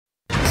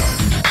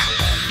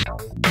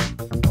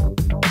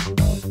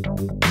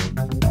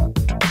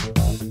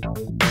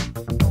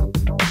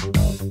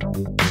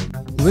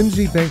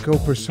Lindsay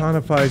Benko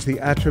personifies the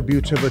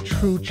attributes of a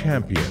true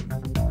champion.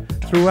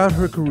 Throughout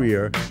her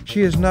career,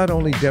 she has not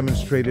only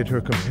demonstrated her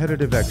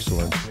competitive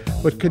excellence,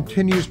 but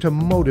continues to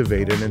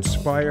motivate and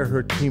inspire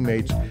her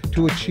teammates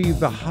to achieve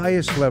the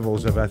highest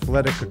levels of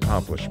athletic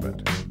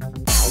accomplishment.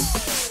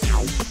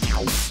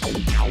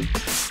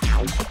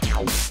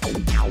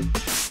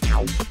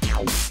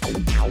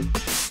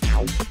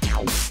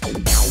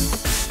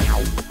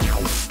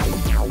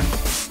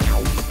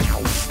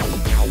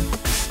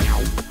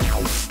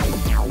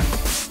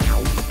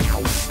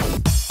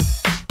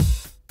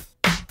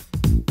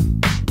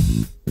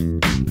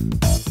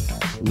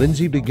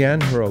 Lindsay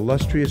began her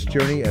illustrious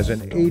journey as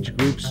an age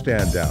group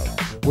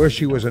standout, where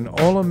she was an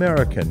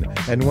All-American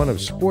and one of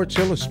Sports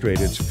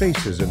Illustrated's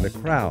faces in the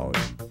crowd.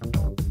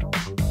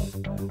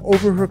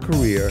 Over her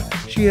career,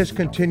 she has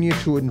continued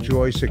to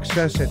enjoy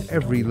success at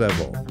every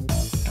level.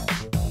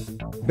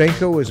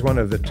 Benko is one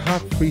of the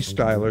top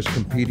freestylers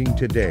competing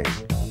today.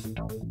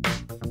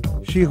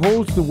 She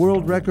holds the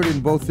world record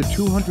in both the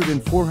 200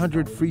 and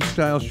 400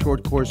 freestyle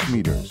short course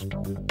meters.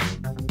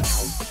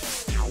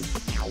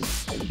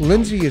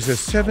 Lindsay is a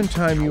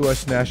 7-time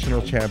U.S.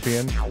 national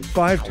champion,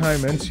 5-time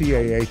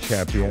NCAA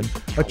champion,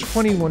 a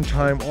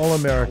 21-time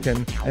All-American,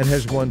 and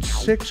has won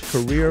 6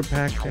 career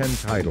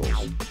Pac-10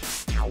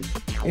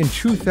 titles. In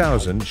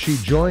 2000, she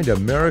joined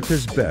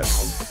America's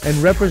Best and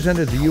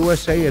represented the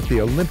USA at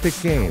the Olympic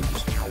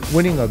Games,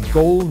 winning a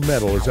gold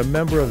medal as a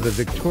member of the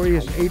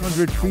victorious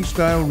 800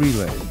 freestyle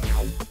relay.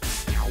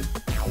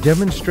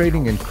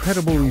 Demonstrating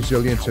incredible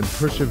resilience and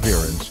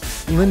perseverance,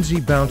 Lindsay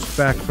bounced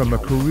back from a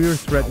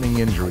career-threatening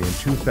injury in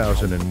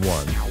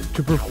 2001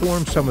 to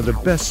perform some of the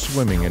best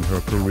swimming in her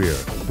career,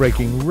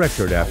 breaking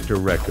record after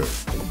record.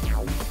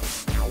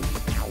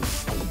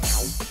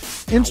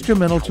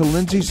 Instrumental to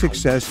Lindsay's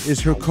success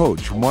is her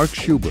coach, Mark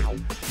Schubert.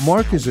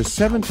 Mark is a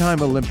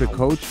 7-time Olympic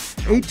coach,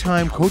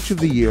 8-time Coach of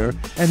the Year,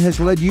 and has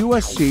led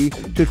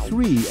USC to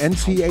 3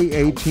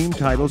 NCAA team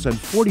titles and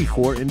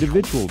 44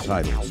 individual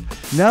titles.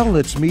 Now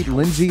let's meet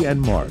Lindsay and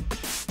Mark.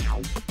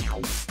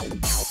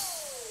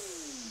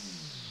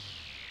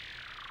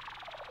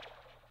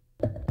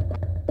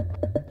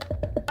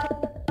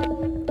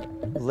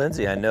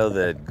 Lindsay, I know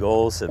that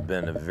goals have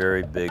been a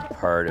very big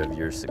part of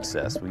your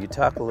success. Will you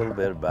talk a little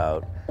bit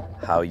about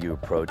how you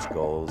approach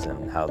goals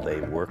and how they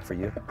work for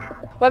you?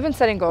 Well, I've been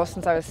setting goals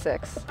since I was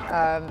 6.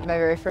 My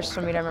very first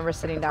swim meet, I remember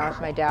sitting down with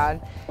my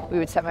dad. We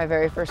would set my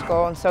very first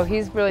goal, and so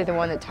he's really the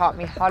one that taught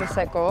me how to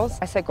set goals.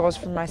 I set goals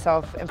for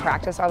myself in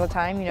practice all the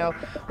time,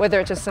 whether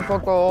it's a simple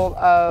goal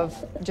of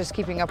just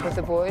keeping up with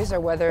the boys,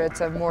 or whether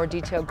it's a more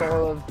detailed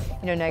goal of,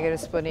 negative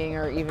splitting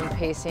or even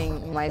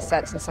pacing my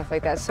sets and stuff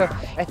like that. So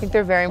I think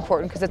they're very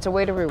important because it's a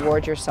way to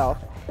reward yourself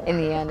in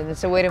the end, and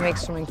it's a way to make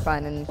swimming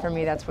fun, and for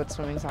me, that's what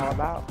swimming's all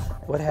about.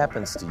 What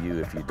happens to you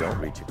if you don't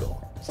reach a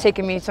goal? It's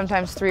taken me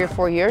sometimes 3 or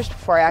 4 years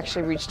before I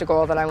actually reached a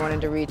goal that I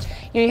wanted to reach.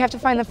 You have to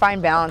find the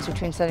fine balance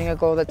between setting a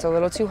goal that's a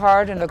little too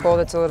hard and a goal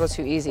that's a little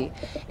too easy.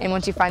 And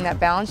once you find that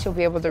balance, you'll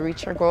be able to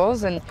reach your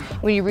goals. And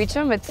when you reach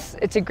them,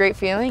 it's a great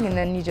feeling, and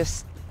then you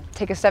just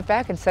take a step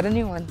back and set a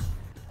new one.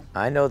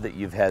 I know that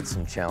you've had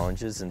some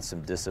challenges and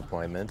some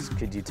disappointments.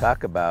 Could you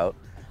talk about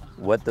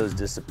what those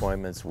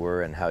disappointments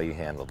were and how you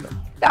handled them?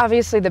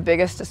 Obviously, the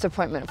biggest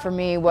disappointment for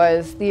me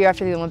was the year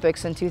after the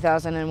Olympics in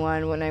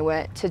 2001 when I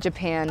went to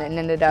Japan and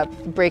ended up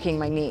breaking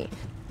my knee.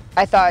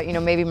 I thought,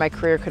 maybe my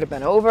career could have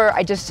been over.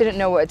 I just didn't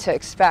know what to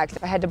expect.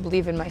 I had to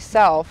believe in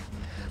myself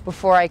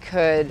before I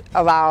could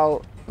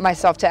allow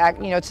myself to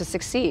act, to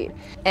succeed.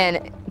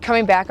 And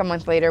coming back a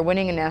month later,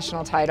 winning a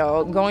national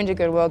title, going to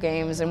Goodwill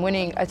Games and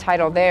winning a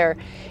title there,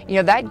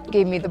 that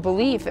gave me the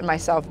belief in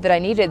myself that I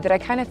needed, that I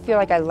kind of feel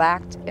like I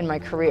lacked in my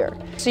career.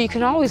 So you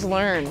can always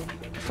learn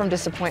from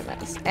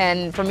disappointments.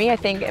 And for me, I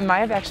think it might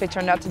have actually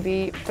turned out to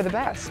be for the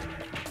best.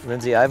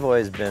 Lindsay, I've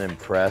always been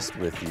impressed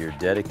with your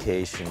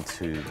dedication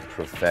to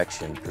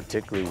perfection,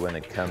 particularly when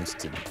it comes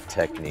to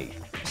technique.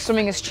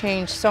 Swimming has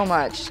changed so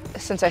much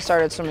since I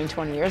started swimming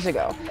 20 years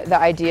ago. The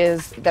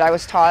ideas that I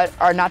was taught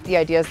are not the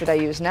ideas that I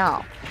use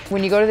now.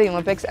 When you go to the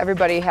Olympics,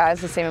 everybody has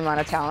the same amount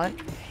of talent.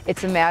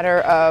 It's a matter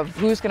of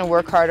who's going to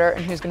work harder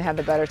and who's going to have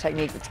the better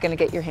technique that's going to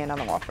get your hand on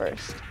the wall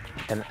first.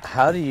 And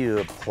how do you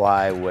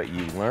apply what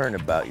you learn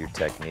about your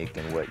technique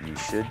and what you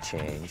should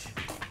change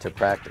to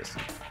practice?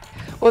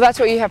 Well, that's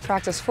what you have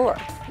practice for.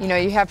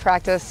 You have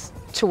practice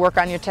to work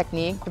on your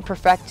technique, to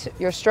perfect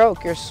your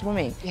stroke, your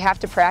swimming. You have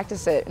to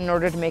practice it in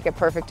order to make it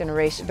perfect in a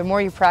race. The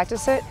more you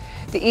practice it,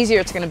 the easier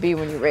it's going to be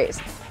when you race.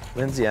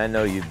 Lindsay, I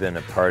know you've been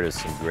a part of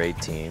some great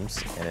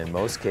teams, and in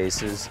most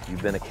cases,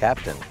 you've been a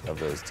captain of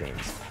those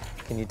teams.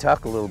 Can you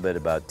talk a little bit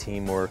about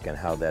teamwork and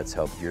how that's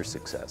helped your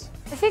success?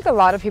 I think a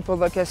lot of people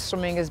look at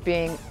swimming as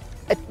being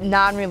a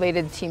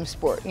non-related team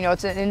sport.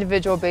 It's an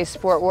individual-based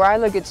sport, where I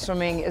look at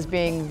swimming as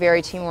being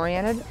very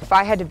team-oriented. If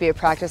I had to be at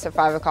practice at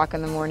 5 o'clock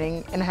in the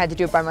morning and I had to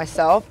do it by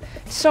myself,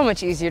 it's so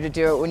much easier to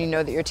do it when you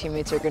know that your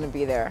teammates are going to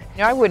be there.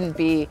 I wouldn't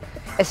be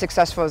as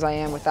successful as I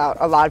am without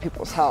a lot of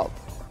people's help.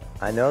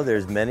 I know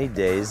there's many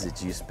days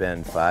that you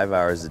spend 5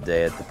 hours a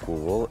day at the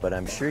pool, but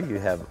I'm sure you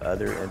have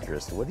other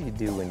interests. What do you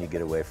do when you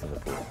get away from the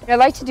pool? I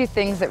like to do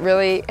things that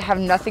really have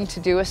nothing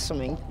to do with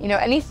swimming. You know,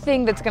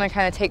 anything that's going to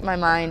kind of take my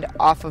mind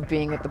off of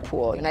being at the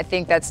pool. And I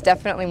think that's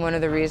definitely one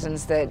of the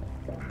reasons that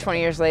 20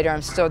 years later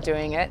I'm still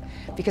doing it,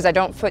 because I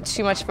don't put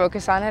too much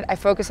focus on it. I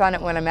focus on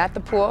it when I'm at the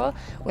pool,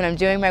 when I'm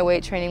doing my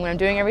weight training, when I'm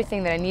doing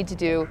everything that I need to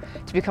do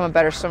to become a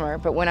better swimmer.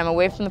 But when I'm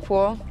away from the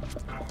pool,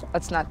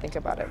 let's not think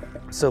about it.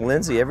 So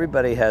Lindsay,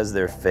 everybody has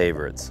their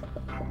favorites.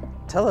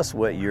 Tell us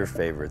what your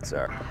favorites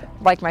are.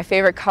 Like my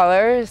favorite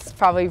color is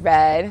probably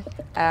red.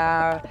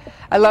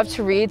 I love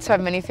to read, so I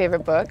have many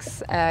favorite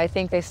books. I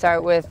think they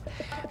start with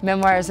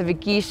Memoirs of a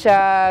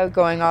Geisha,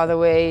 going all the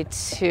way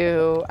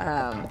to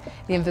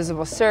The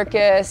Invisible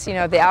Circus, you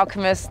know, The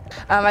Alchemist.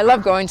 I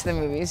love going to the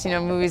movies. You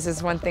know, movies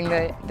is one thing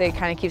that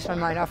kind of keeps my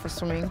mind off of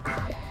swimming.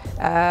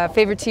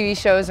 Favorite TV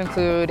shows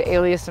include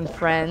Alias and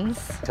Friends.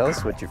 Tell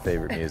us what your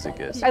favorite music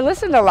is. I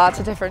listen to lots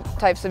of different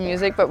types of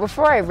music, but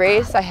before I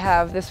race, I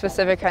have this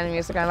specific kind of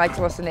music. I like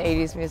to listen to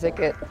 80s music.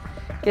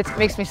 It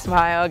makes me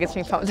smile, gets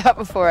me pumped up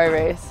before I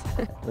race.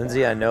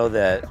 Lindsay, I know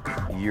that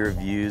your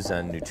views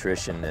on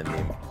nutrition and the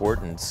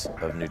importance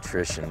of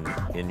nutrition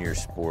in your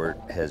sport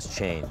has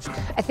changed.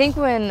 I think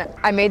when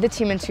I made the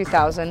team in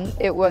 2000,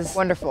 it was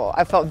wonderful.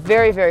 I felt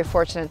very, very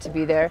fortunate to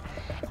be there,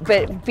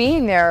 but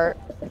being there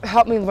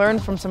helped me learn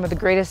from some of the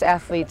greatest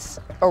athletes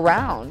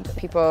around.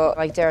 People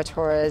like Dara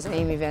Torres,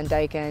 Amy Van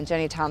Dyken, and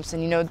Jenny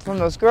Thompson, you know, from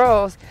those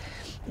girls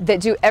that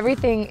do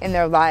everything in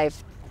their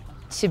life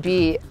to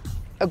be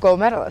a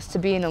gold medalist, to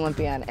be an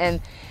Olympian. And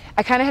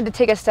I kind of had to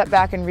take a step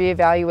back and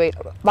reevaluate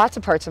lots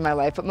of parts of my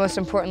life, but most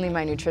importantly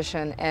my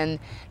nutrition. And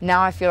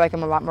now I feel like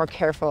I'm a lot more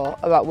careful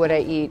about what I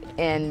eat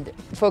and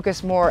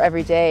focus more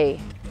every day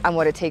on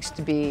what it takes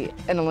to be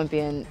an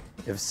Olympian.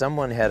 If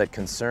someone had a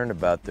concern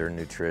about their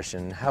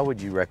nutrition, how would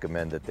you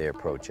recommend that they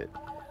approach it?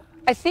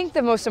 I think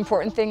the most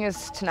important thing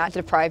is to not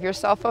deprive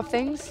yourself of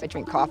things. I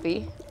drink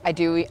coffee, I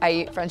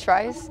eat French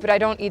fries, but I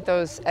don't eat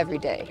those every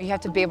day. You have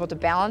to be able to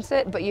balance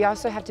it, but you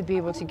also have to be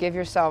able to give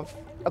yourself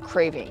a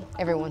craving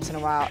every once in a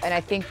while. And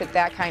I think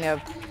that kind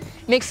of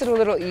makes it a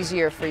little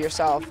easier for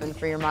yourself and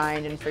for your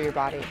mind and for your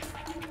body.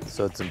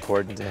 So it's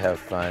important to have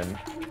fun,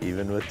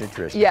 even with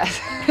nutrition. Yes,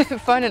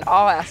 fun in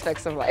all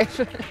aspects of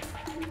life.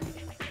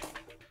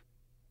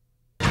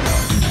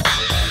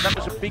 That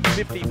was a big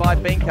 50 by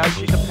Benko.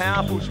 She's a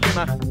powerful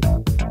swimmer.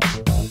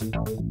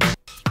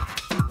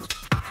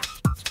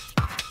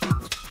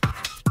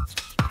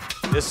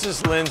 This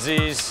is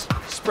Lindsay's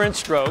sprint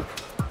stroke,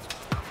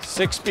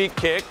 6-beat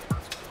kick.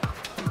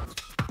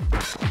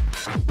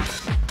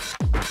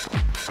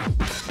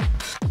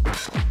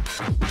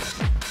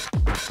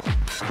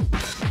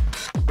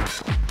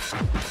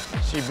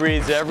 She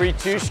breathes every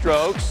 2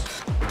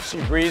 strokes.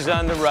 She breathes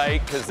on the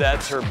right because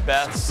that's her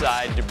best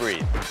side to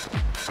breathe.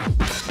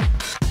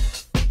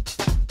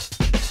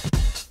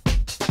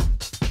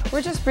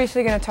 We're just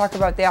briefly going to talk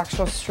about the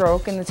actual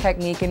stroke and the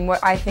technique and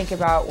what I think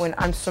about when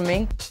I'm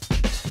swimming.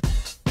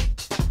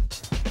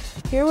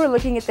 Here we're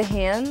looking at the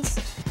hands.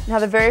 Now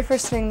the very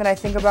first thing that I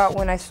think about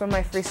when I swim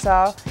my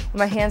freestyle, when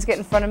my hands get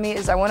in front of me,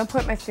 is I want to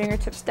put my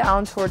fingertips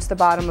down towards the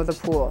bottom of the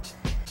pool.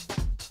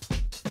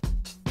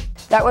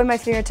 That way my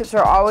fingertips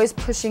are always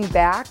pushing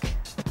back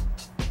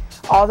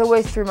all the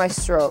way through my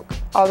stroke,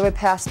 all the way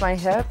past my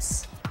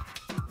hips.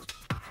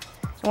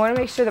 I want to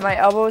make sure that my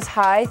elbow is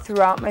high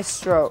throughout my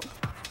stroke.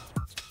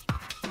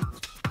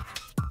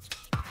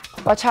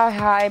 Watch how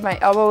high my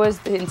elbow is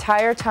the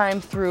entire time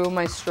through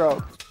my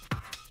stroke.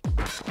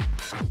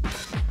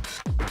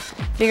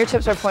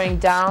 Fingertips are pointing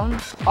down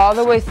all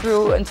the way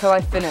through until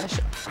I finish.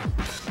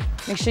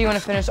 Make sure you want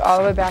to finish all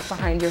the way back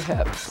behind your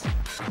hips.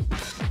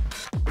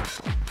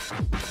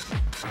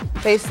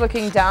 Face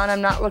looking down,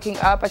 I'm not looking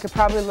up. I could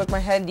probably look my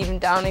head even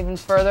down even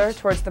further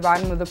towards the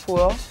bottom of the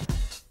pool.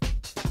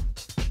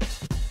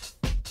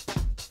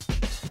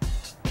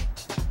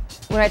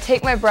 When I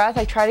take my breath,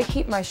 I try to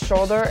keep my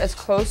shoulder as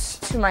close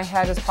to my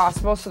head as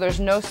possible so there's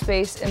no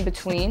space in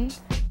between.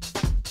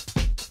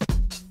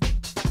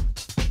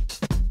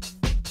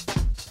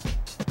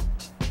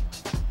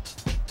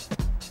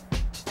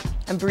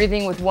 I'm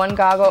breathing with one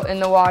goggle in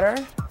the water.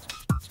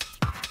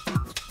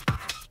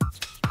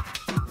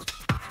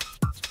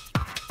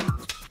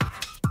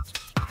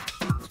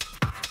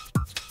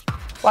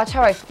 Watch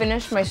how I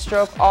finish my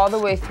stroke all the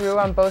way through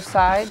on both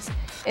sides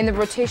in the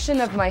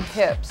rotation of my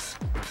hips.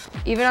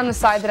 Even on the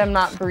side that I'm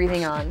not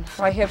breathing on,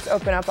 my hips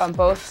open up on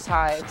both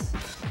sides.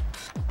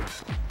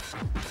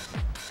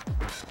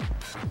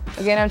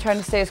 Again, I'm trying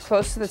to stay as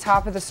close to the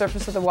top of the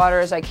surface of the water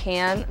as I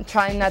can. I'm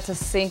trying not to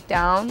sink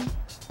down,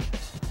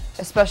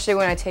 especially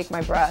when I take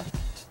my breath.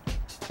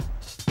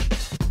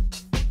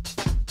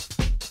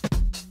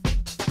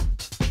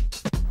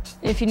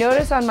 If you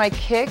notice on my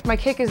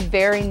kick is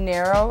very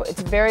narrow.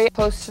 It's very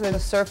close to the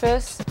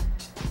surface.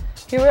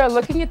 Here we are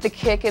looking at the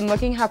kick and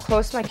looking how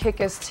close my kick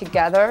is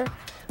together.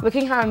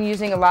 Looking how I'm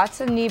using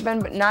lots of knee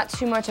bend, but not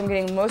too much. I'm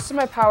getting most of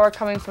my power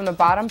coming from the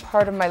bottom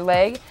part of my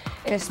leg,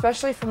 and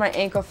especially from my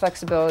ankle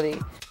flexibility.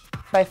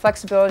 My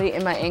flexibility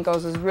in my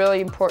ankles is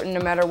really important no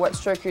matter what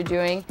stroke you're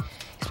doing.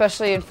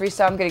 Especially in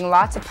freestyle, I'm getting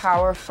lots of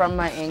power from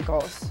my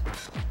ankles.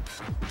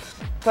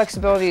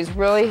 Flexibility is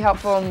really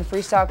helpful in the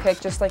freestyle kick,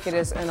 just like it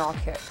is in all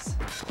kicks.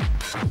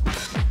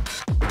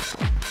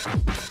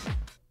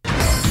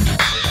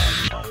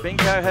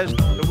 Benko has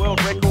the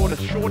world record, a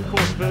short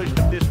course version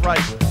of this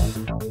race.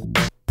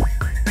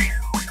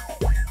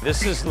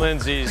 This is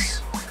Lindsay's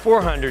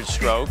 400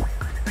 stroke,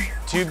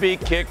 2-beat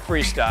kick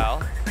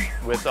freestyle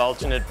with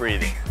alternate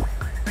breathing.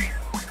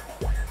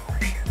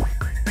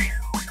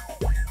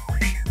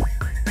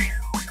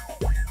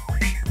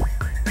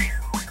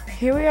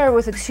 Here we are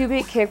with a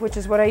 2-beat kick, which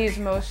is what I use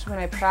most when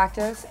I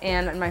practice,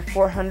 and in my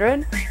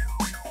 400.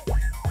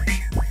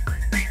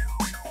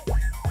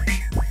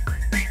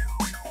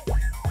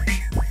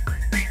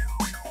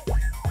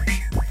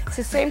 It's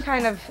the same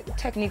kind of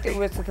technique that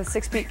was with the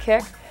 6-beat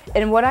kick,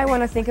 and what I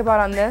want to think about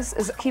on this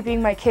is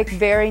keeping my kick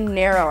very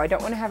narrow. I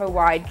don't want to have a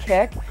wide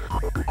kick.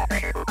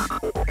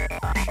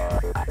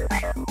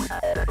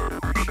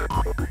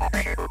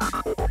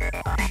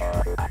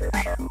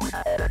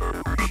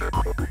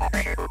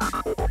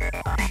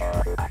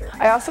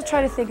 I also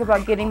try to think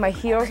about getting my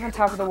heels on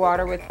top of the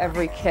water with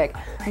every kick.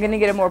 I'm going to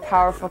get a more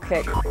powerful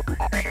kick.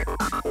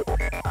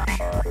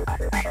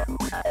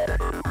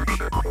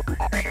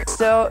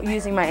 Still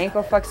using my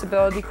ankle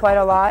flexibility quite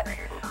a lot,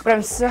 but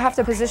I still have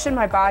to position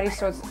my body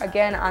so it's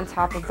again on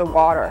top of the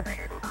water.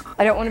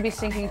 I don't want to be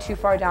sinking too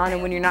far down,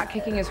 and when you're not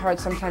kicking as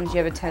hard, sometimes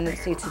you have a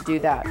tendency to do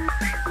that.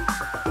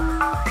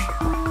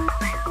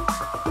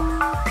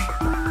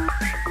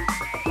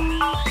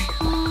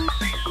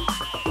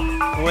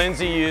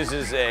 Lindsay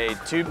uses a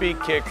 2-beat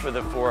kick for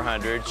the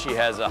 400. She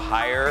has a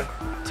higher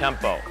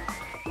tempo.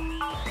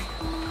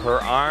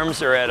 Her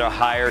arms are at a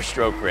higher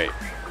stroke rate.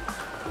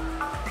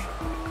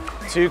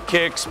 2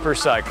 kicks per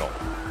cycle.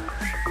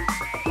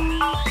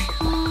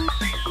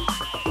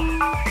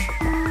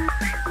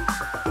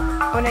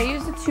 When I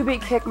use the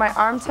 2-beat kick, my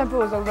arm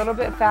tempo is a little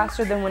bit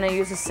faster than when I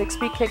use a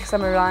 6-beat kick because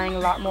I'm relying a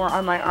lot more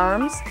on my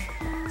arms.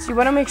 So you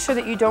want to make sure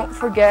that you don't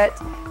forget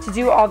to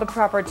do all the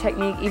proper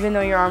technique even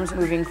though your arm's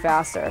moving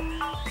faster.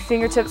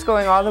 Fingertips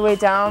going all the way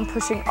down,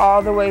 pushing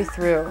all the way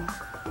through.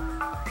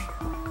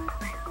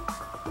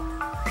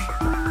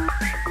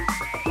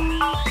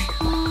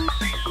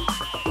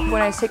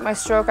 When I take my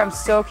stroke, I'm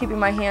still keeping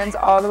my hands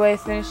all the way,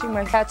 finishing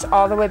my catch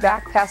all the way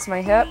back past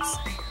my hips.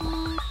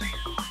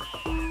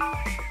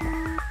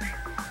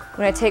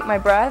 When I take my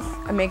breath,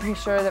 I'm making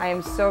sure that I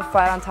am still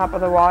flat on top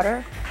of the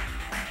water.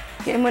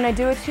 And when I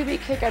do a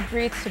 2-beat kick, I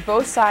breathe to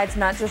both sides,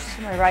 not just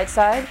to my right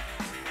side.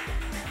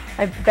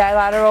 I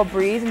bilateral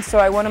breathe, and so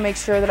I want to make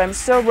sure that I'm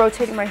still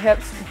rotating my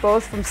hips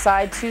both from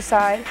side to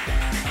side.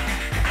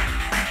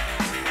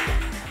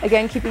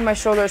 Again, keeping my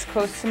shoulders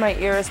close to my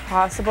ear as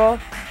possible.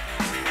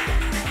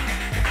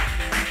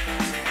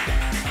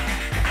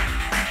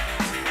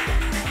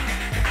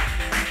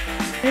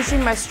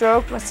 Finishing my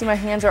stroke, let's see my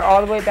hands are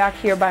all the way back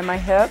here by my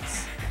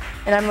hips,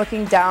 and I'm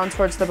looking down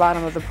towards the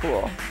bottom of the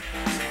pool.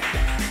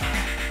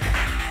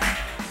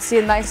 See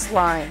a nice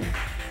line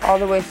all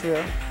the way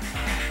through.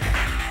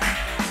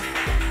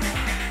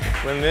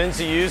 When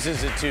Lindsay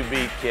uses a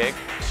 2-beat kick,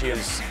 she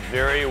is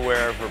very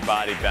aware of her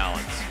body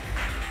balance.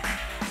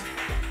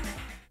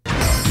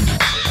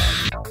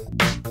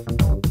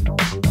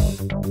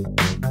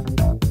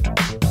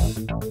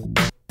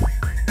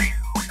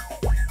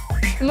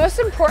 The most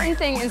important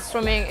thing in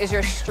swimming is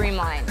your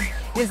streamline.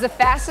 It is the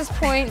fastest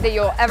point that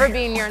you'll ever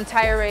be in your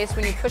entire race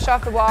when you push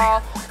off the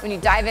wall, when you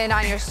dive in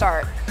on your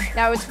start.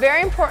 Now it's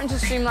very important to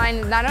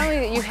streamline, not only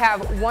that you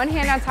have one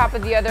hand on top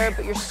of the other,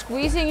 but you're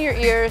squeezing your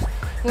ears.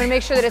 You want to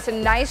make sure that it's a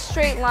nice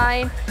straight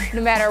line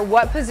no matter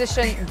what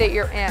position that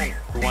you're in.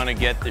 We want to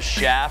get the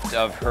shaft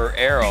of her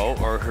arrow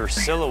or her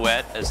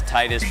silhouette as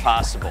tight as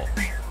possible.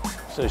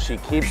 So she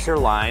keeps her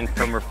line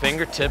from her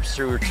fingertips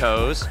through her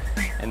toes,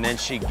 and then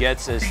she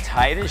gets as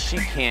tight as she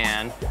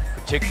can,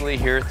 particularly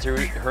here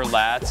through her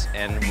lats,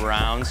 and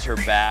rounds her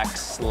back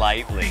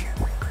slightly.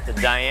 The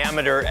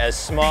diameter as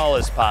small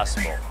as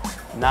possible.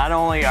 Not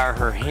only are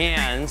her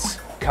hands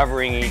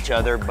covering each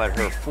other, but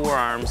her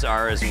forearms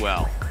are as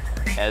well.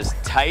 As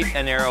tight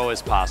an arrow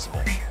as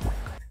possible.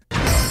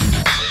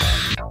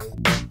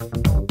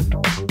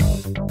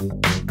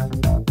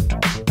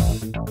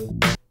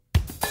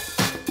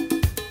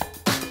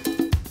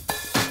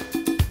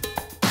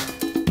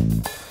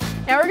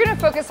 Now we're going to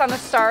focus on the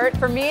start.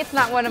 For me, it's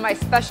not one of my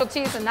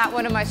specialties and not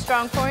one of my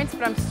strong points,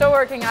 but I'm still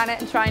working on it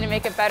and trying to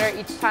make it better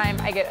each time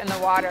I get in the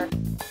water.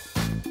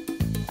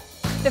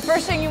 The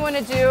first thing you want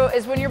to do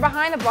is when you're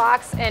behind the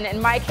blocks, and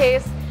in my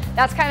case,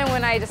 that's kind of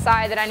when I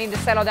decide that I need to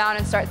settle down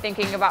and start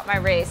thinking about my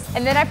race.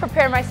 And then I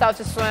prepare myself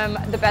to swim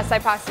the best I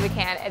possibly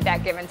can at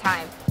that given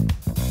time.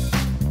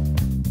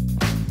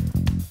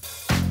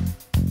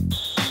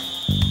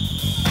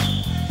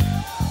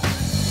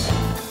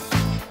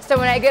 So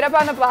when I get up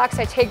on the blocks,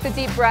 I take the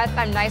deep breath,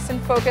 I'm nice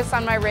and focused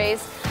on my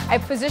race. I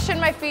position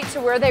my feet to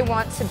where they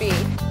want to be.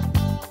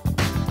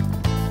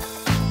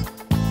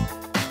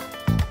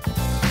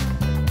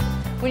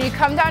 When you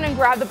come down and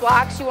grab the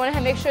blocks, you want to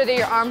make sure that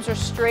your arms are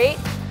straight,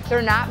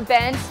 they're not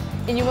bent,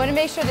 and you want to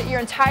make sure that your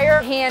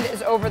entire hand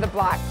is over the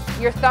block.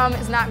 Your thumb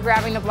is not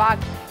grabbing the block,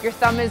 your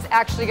thumb is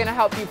actually going to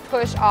help you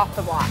push off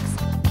the blocks.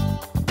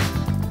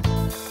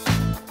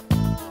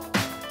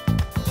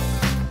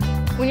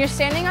 When you're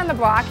standing on the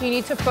block, you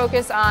need to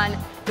focus on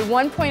the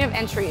one point of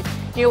entry.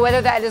 You know,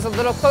 whether that is a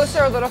little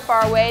closer or a little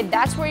far away,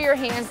 that's where your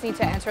hands need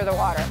to enter the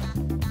water.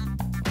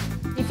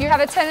 If you have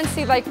a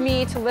tendency like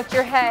me to lift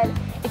your head,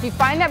 if you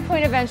find that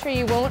point of entry,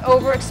 you won't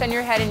overextend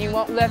your head and you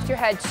won't lift your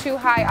head too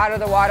high out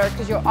of the water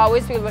because you'll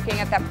always be looking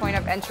at that point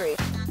of entry.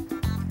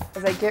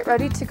 As I get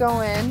ready to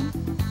go in,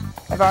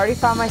 I've already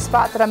found my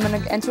spot that I'm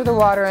going to enter the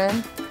water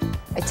in.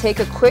 I take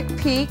a quick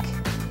peek,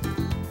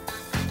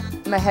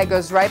 my head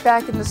goes right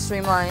back in the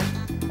streamline,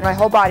 and my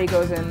whole body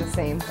goes in the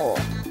same hole.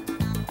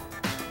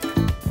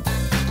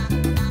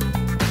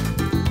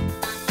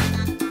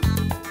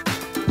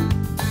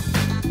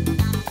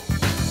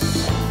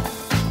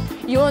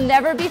 You will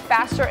never be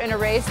faster in a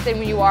race than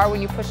when you are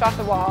when you push off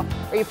the wall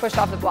or you push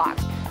off the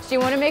blocks. So you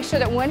want to make sure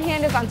that one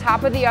hand is on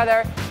top of the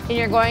other and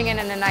you're going in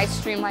a nice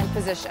streamlined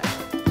position.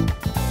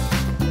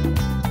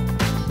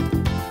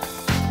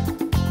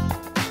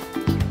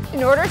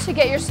 In order to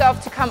get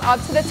yourself to come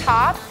up to the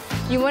top,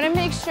 you want to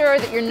make sure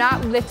that you're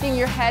not lifting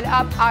your head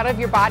up out of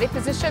your body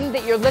position,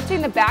 that you're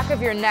lifting the back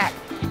of your neck,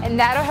 and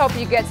that'll help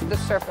you get to the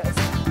surface.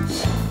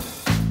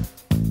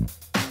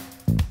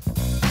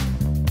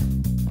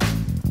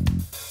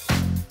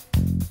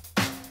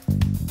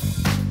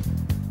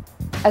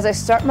 As I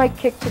start my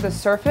kick to the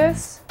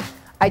surface,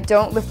 I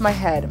don't lift my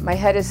head. My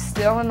head is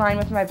still in line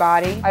with my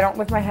body. I don't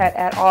lift my head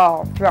at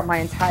all throughout my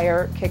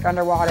entire kick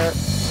underwater.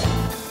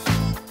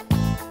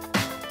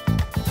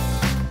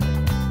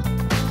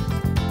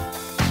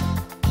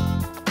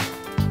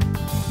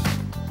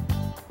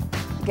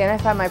 Again, I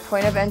find my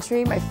point of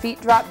entry, my feet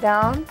drop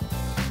down.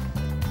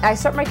 I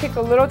start my kick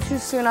a little too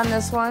soon on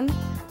this one,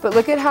 but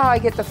look at how I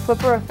get the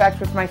flipper effect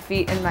with my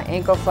feet and my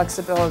ankle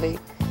flexibility.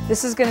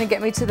 This is going to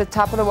get me to the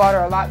top of the water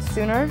a lot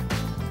sooner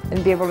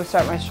and be able to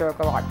start my stroke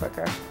a lot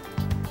quicker.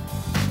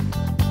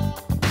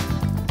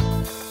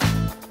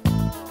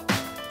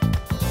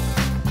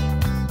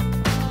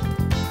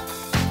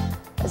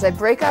 As I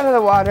break out of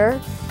the water,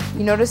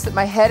 you notice that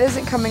my head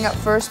isn't coming up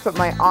first, but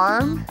my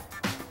arm.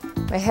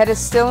 My head is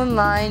still in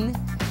line.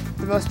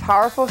 The most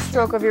powerful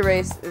stroke of your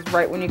race is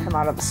right when you come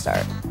out of the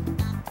start.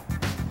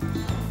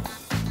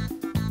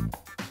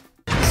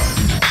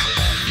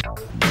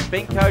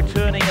 Benko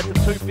turning at the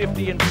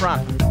 250 in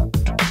front.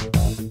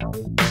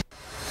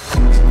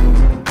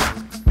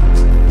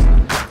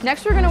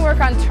 Next we're going to work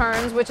on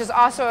turns, which is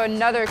also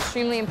another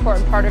extremely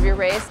important part of your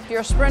race. If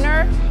you're a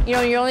sprinter, you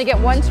only get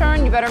one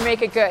turn, you better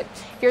make it good.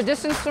 If you're a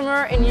distance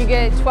swimmer and you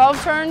get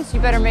 12 turns, you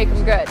better make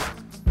them good.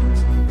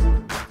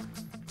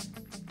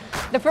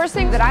 The first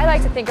thing that I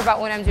like to think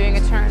about when I'm doing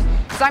a turn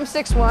is I'm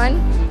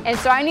 6'1", and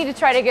so I need to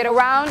try to get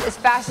around as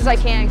fast as I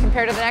can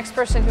compared to the next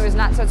person who is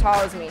not so tall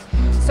as me.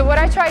 So what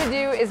I try to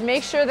do is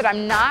make sure that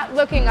I'm not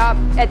looking up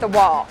at the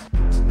wall.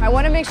 I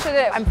want to make sure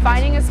that I'm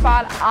finding a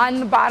spot on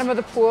the bottom of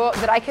the pool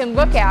that I can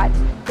look at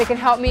that can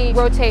help me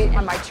rotate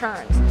on my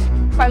turns.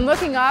 If I'm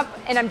looking up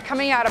and I'm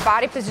coming out of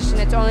body position,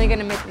 it's only going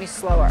to make me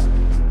slower.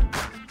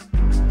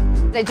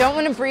 I don't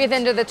want to breathe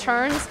into the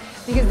turns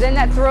because then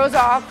that throws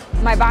off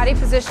my body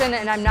position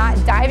and I'm not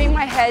diving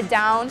my head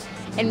down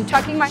and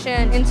tucking my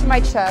chin into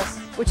my chest,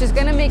 which is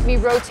going to make me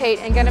rotate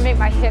and going to make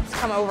my hips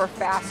come over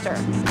faster.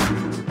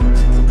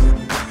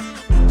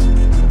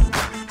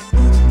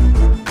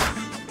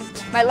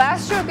 My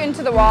last stroke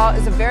into the wall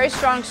is a very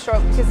strong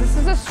stroke because this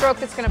is a stroke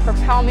that's going to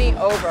propel me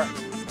over.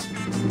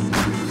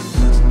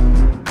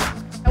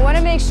 I want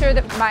to make sure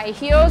that my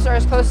heels are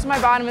as close to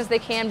my bottom as they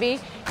can be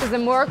because the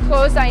more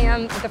closed I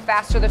am, the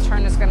faster the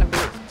turn is going to be.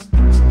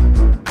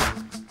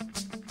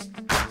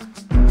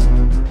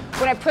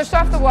 When I push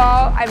off the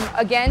wall, I'm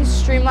again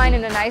streamlined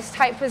in a nice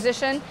tight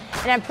position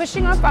and I'm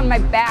pushing up on my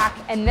back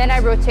and then I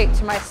rotate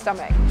to my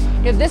stomach.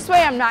 This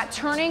way I'm not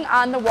turning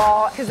on the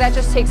wall because that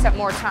just takes up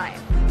more time.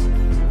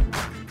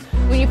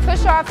 When you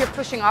push off, you're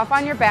pushing off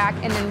on your back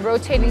and then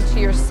rotating to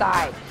your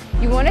side.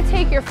 You want to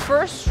take your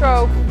first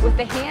stroke with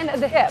the hand of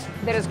the hip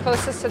that is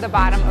closest to the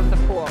bottom of the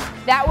pool.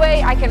 That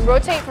way I can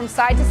rotate from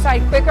side to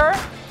side quicker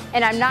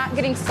and I'm not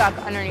getting stuck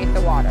underneath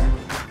the water.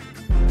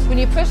 When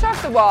you push off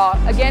the wall,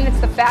 again, it's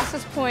the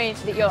fastest point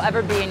that you'll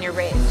ever be in your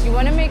race. You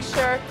want to make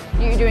sure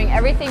that you're doing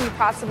everything you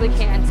possibly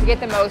can to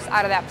get the most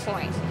out of that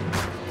point.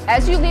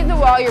 As you leave the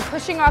wall, you're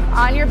pushing off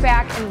on your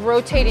back and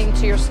rotating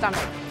to your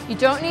stomach. You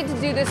don't need to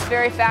do this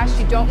very fast.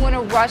 You don't want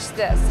to rush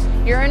this.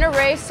 You're in a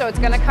race, so it's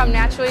going to come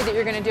naturally that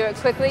you're going to do it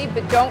quickly,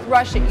 but don't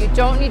rush it. You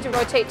don't need to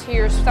rotate to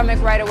your stomach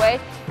right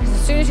away, because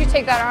as soon as you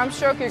take that arm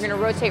stroke, you're going to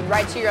rotate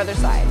right to your other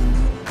side.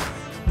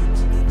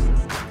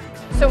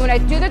 So when I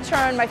do the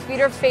turn, my feet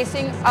are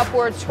facing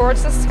upward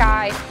towards the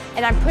sky,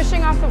 and I'm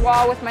pushing off the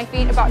wall with my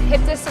feet about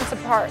hip distance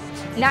apart,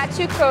 not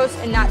too close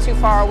and not too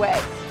far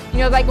away. You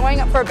know, like going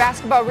up for a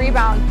basketball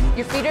rebound,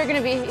 your feet are going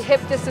to be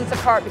hip distance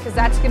apart because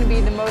that's going to be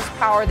the most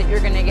power that you're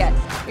going to get.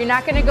 You're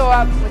not going to go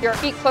up with your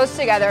feet close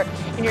together,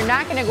 and you're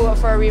not going to go up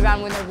for a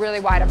rebound when they're really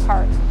wide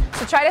apart.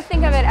 So try to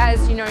think of it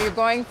as, you know, you're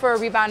going for a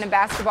rebound in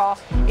basketball,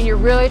 and you're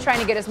really trying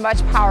to get as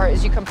much power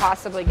as you can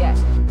possibly get.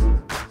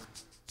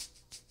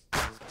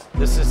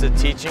 This is a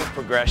teaching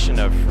progression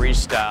of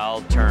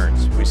freestyle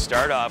turns. We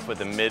start off with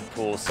a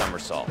mid-pool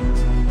somersault.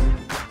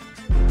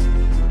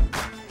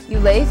 You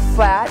lay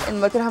flat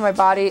and look at how my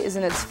body is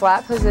in its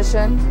flat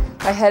position.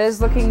 My head is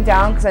looking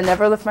down because I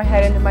never lift my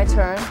head into my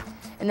turn.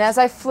 And as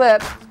I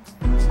flip,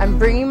 I'm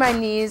bringing my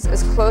knees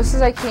as close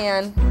as I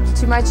can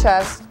to my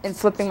chest and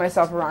flipping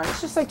myself around.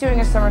 It's just like doing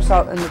a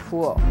somersault in the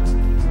pool.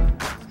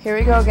 Here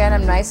we go again.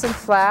 I'm nice and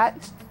flat,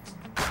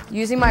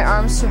 using my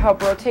arms to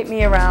help rotate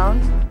me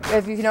around.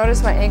 If you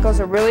notice, my ankles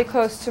are really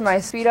close to my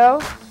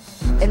speedo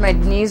and my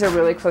knees are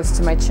really close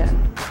to my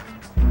chin.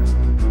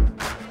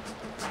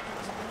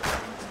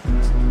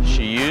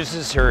 She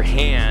uses her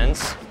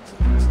hands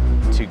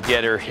to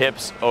get her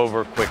hips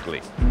over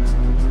quickly.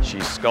 She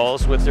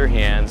sculls with her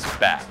hands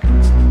back.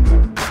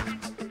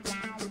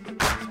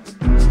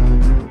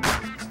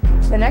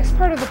 The next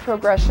part of the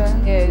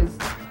progression is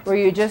where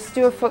you just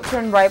do a foot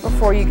turn right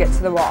before you get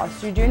to the wall.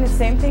 So you're doing the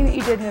same thing that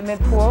you did in the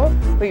mid-pool,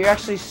 but you're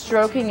actually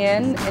stroking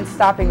in and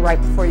stopping right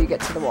before you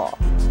get to the wall.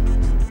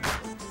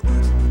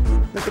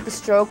 Look at the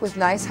stroke with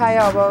nice high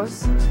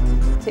elbows.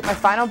 Take my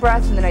final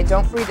breath and then I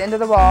don't breathe into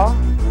the wall.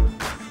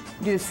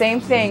 Do the same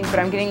thing, but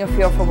I'm getting a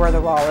feel for where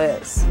the wall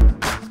is.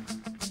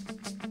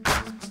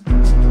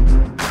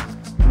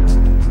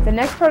 The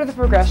next part of the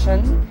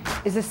progression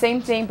is the same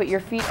thing, but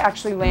your feet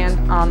actually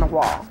land on the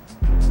wall.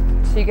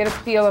 So you get a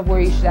feel of where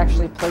you should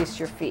actually place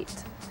your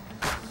feet.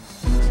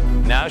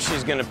 Now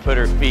she's going to put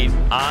her feet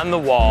on the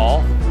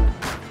wall,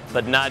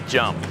 but not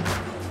jump.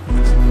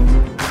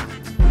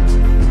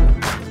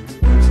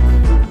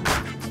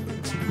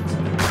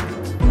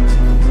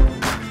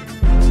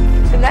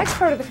 The next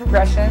part of the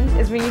progression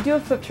is when you do a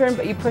flip turn,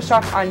 but you push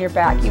off on your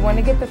back. You want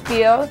to get the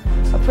feel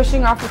of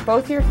pushing off with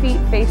both your feet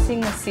facing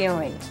the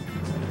ceiling.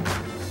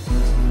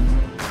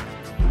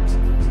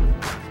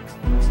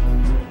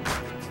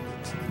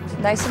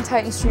 Nice and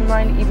tight and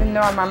streamlined even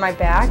though I'm on my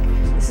back.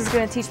 This is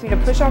going to teach me to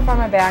push off on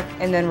my back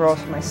and then roll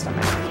to my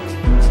stomach.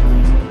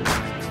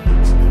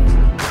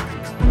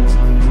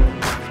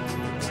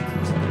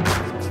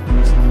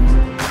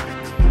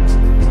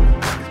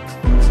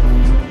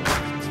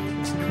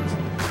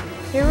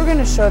 Here we're going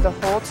to show the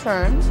whole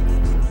turn.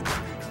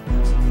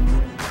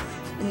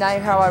 And now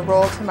how I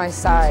roll to my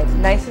side.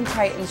 Nice and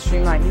tight and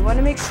streamlined. You want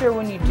to make sure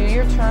when you do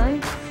your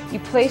turn, you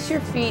place your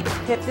feet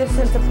hip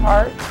distance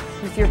apart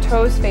with your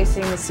toes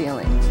facing the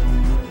ceiling.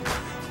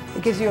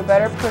 It gives you a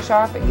better push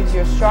off and gives you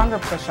a stronger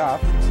push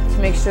off to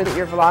make sure that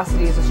your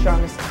velocity is the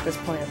strongest at this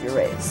point of your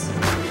race.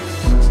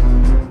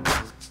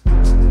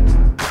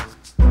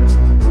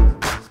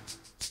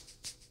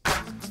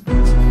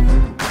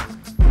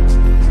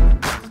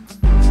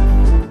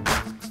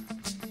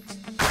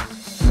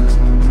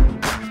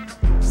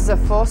 This is a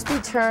full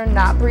speed turn,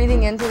 not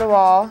breathing into the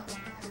wall,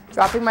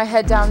 dropping my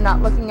head down,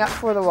 not looking up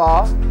for the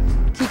wall,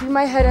 keeping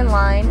my head in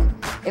line,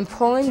 and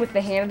pulling with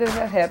the hand to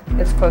the hip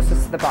that's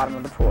closest to the bottom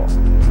of the pool.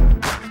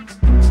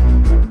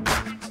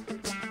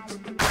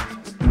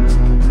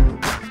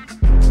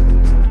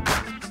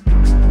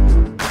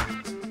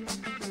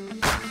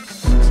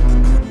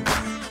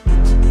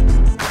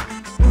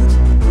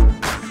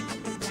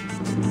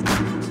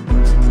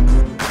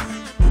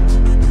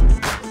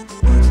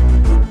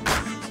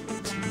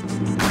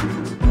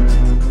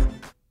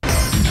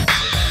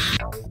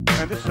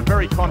 And this is a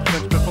very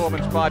confident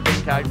performance by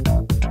Benko.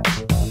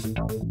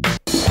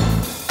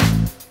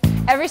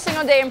 Every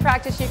single day in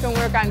practice you can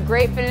work on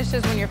great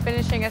finishes when you're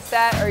finishing a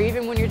set or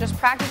even when you're just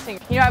practicing.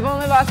 You know, I've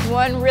only lost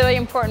one really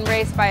important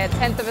race by a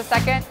 1/10 of a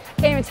second.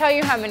 I can't even tell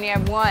you how many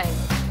I've won,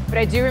 but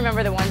I do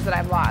remember the ones that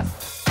I've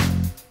lost.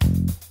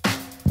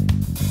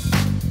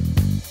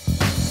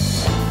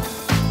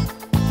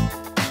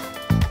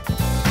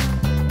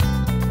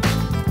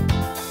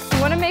 You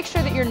want to make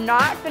sure that you're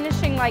not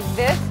finishing like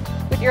this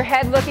with your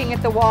head looking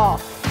at the wall.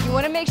 You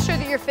want to make sure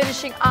that you're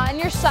finishing on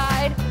your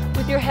side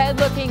with your head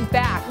looking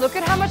back. Look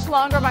at how much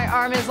longer my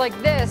arm is like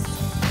this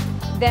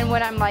than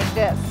when I'm like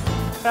this.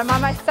 When I'm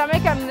on my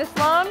stomach, I'm this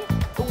long,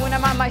 but when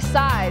I'm on my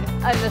side,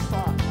 I'm this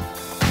long.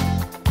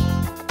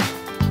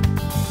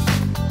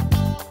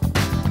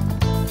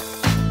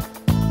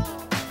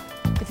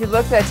 If you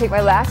look, I take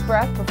my last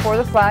breath before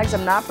the flags.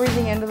 I'm not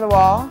breathing into the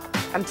wall.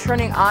 I'm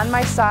turning on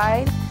my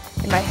side,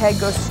 and my head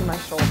goes to my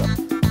shoulder.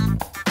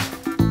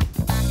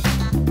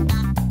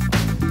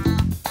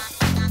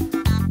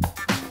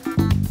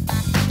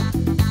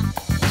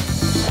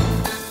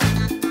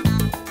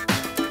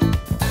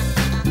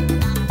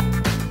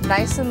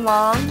 Nice and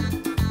long,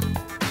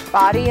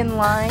 body in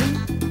line,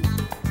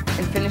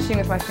 and finishing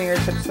with my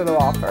fingertips to the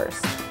wall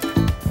first.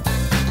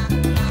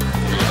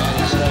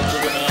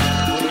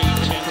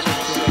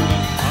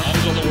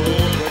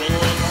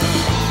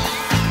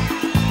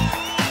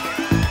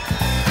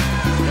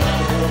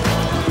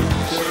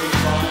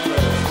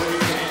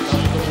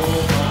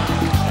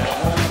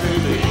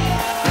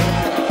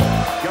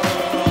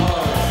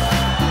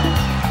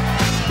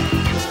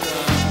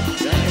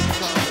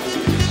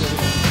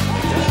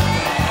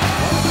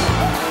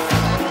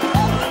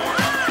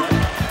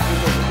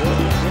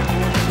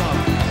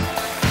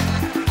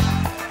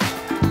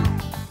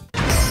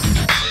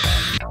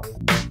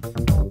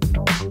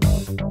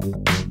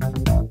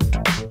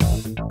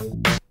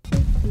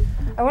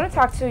 I want to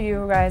talk to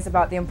you guys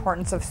about the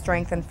importance of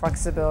strength and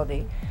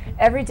flexibility.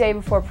 Every day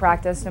before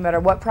practice, no matter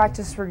what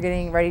practice we're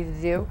getting ready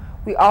to do,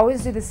 we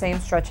always do the same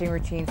stretching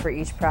routine for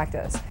each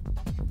practice.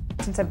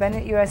 Since I've been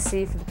at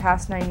USC for the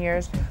past 9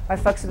 years, my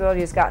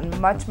flexibility has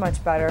gotten much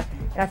better,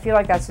 and I feel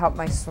like that's helped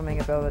my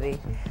swimming ability.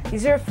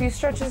 These are a few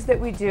stretches that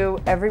we do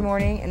every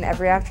morning and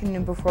every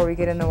afternoon before we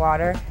get in the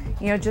water.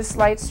 You know, just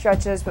light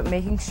stretches, but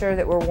making sure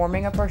that we're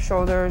warming up our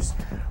shoulders,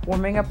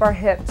 warming up our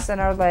hips and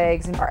our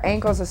legs, and our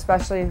ankles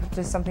especially,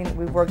 just something that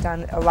we've worked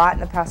on a lot in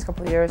the past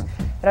couple of years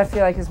that I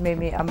feel like has made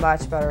me a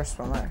much better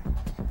swimmer.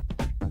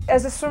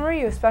 As a swimmer,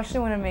 you especially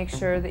want to make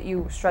sure that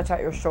you stretch out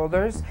your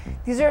shoulders.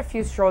 These are a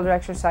few shoulder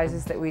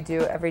exercises that we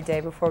do every day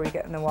before we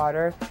get in the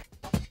water.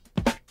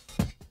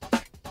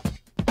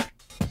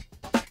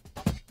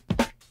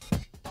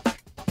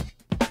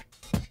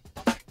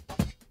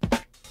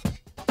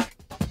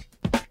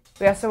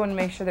 We also want to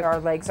make sure that our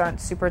legs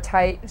aren't super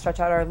tight, stretch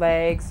out our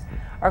legs,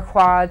 our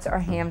quads, our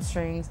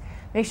hamstrings.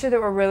 Make sure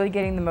that we're really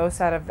getting the most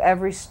out of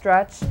every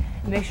stretch.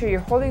 Make sure you're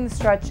holding the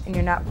stretch and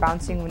you're not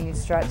bouncing when you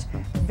stretch.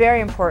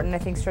 Very important. I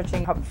think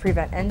stretching helps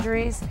prevent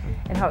injuries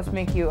and helps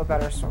make you a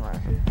better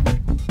swimmer.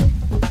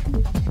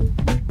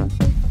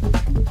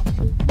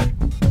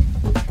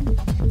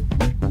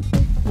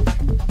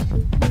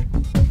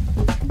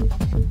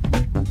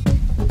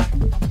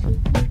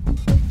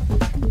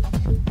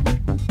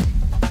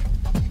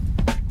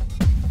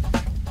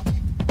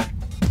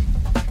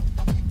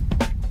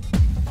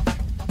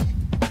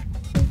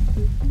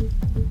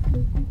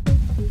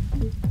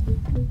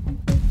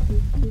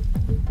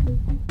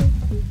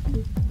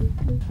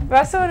 We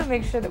also want to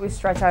make sure that we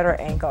stretch out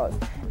our ankles.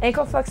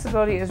 Ankle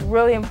flexibility is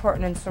really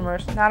important in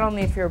swimmers, not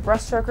only if you're a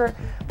breaststroker,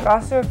 but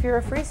also if you're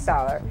a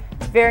freestyler.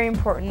 It's very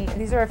important.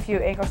 These are a few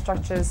ankle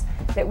stretches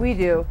that we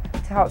do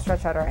to help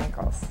stretch out our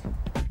ankles.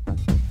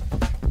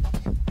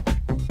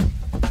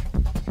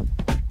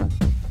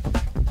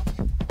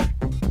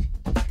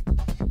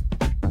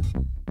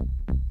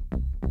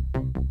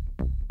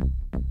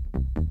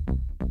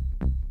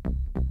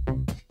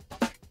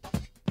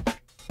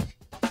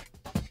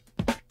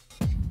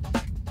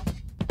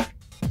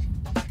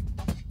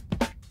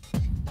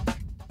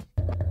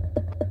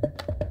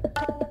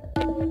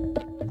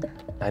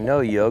 I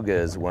know yoga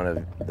is one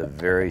of the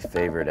very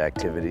favorite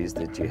activities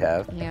that you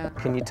have. Yeah.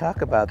 Can you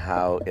talk about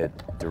how it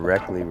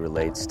directly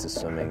relates to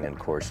swimming and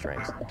core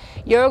strength?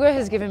 Yoga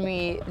has given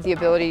me the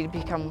ability to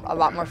become a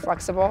lot more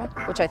flexible,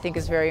 which I think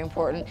is very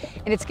important.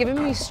 And it's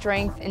given me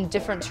strength in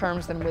different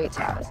terms than weights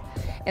has.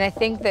 And I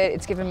think that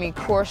it's given me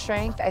core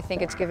strength. I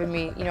think it's given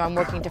me, you know, I'm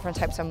working different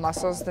types of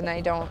muscles than I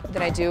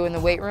do in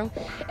the weight room.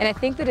 And I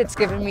think that it's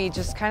given me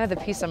just kind of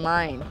the peace of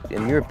mind.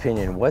 In your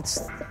opinion,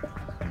 what's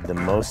the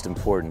most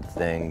important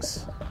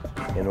things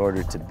in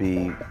order to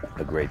be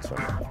a great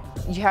swimmer?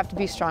 You have to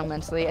be strong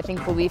mentally. I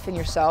think belief in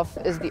yourself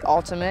is the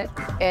ultimate,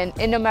 and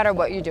no matter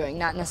what you're doing,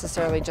 not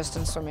necessarily just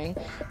in swimming,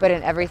 but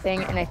in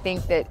everything. And I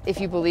think that if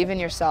you believe in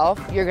yourself,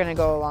 you're going to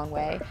go a long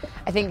way.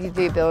 I think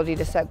the ability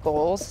to set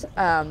goals,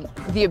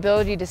 the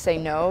ability to say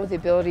no, the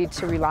ability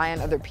to rely on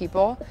other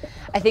people,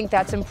 I think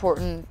that's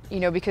important, you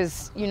know,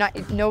 because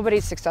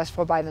nobody's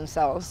successful by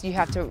themselves. You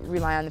have to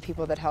rely on the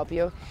people that help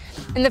you.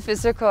 In the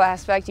physical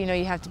aspect, you know,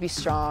 you have to be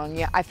strong.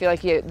 Yeah, I feel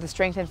like the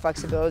strength and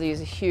flexibility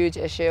is a huge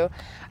issue.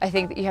 I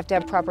think that you have to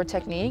have proper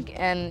technique,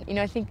 and you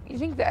know, I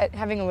think that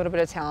having a little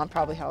bit of talent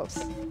probably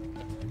helps.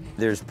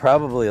 There's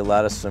probably a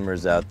lot of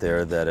swimmers out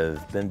there that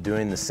have been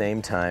doing the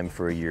same time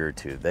for a year or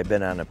two. They've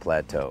been on a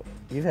plateau.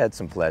 You've had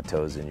some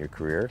plateaus in your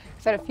career.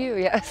 I've had a few,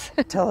 yes.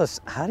 Tell us,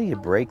 how do you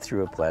break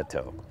through a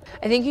plateau?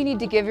 I think you need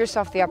to give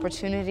yourself the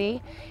opportunity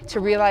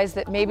to realize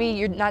that maybe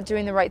you're not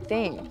doing the right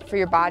thing for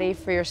your body,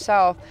 for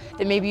yourself,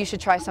 that maybe you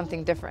should try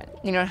something different.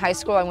 You know, in high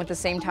school I went the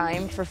same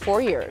time for 4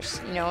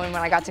 years, you know, and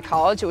when I got to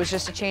college it was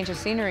just a change of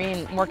scenery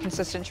and more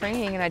consistent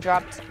training, and I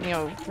dropped, you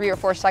know, 3 or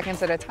 4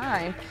 seconds at a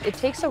time. It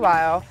takes a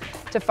while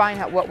to find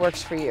out what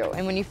works for you,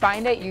 and when you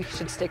find it, you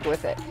should stick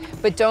with it.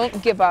 But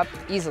don't give up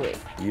easily.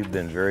 You've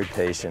been very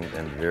patient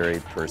and very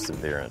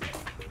perseverant.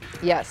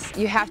 Yes,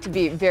 you have to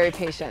be very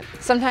patient.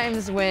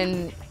 Sometimes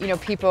when, you know,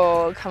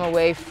 people come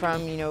away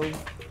from, you know,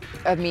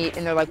 a meet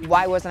and they're like,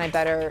 why wasn't I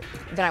better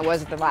than I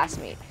was at the last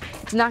meet?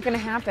 It's not going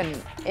to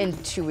happen in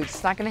 2 weeks.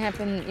 It's not going to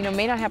happen, you know,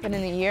 may not happen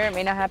in a year, it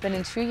may not happen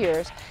in 2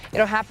 years.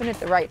 It'll happen at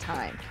the right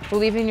time.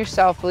 Believe in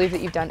yourself, believe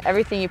that you've done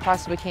everything you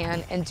possibly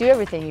can, and do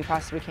everything you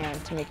possibly can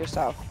to make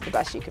yourself the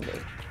best you can be.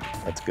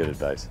 That's good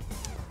advice.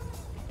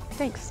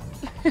 Thanks.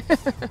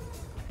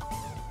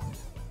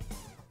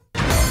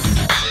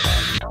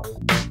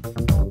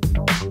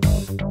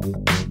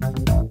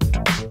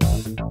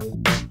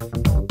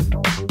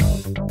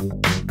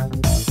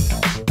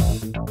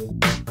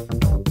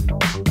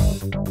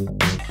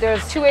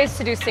 There's 2 ways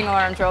to do single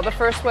arm drill. The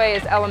first way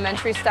is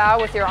elementary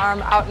style with your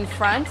arm out in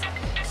front.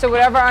 So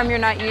whatever arm you're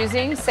not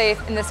using, say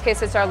in this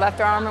case it's our left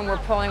arm and we're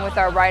pulling with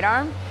our right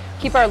arm,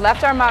 keep our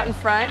left arm out in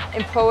front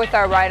and pull with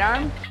our right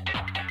arm.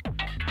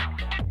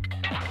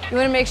 You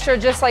want to make sure,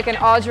 just like in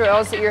all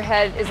drills, that your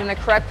head is in the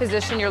correct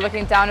position. You're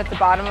looking down at the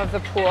bottom of the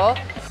pool.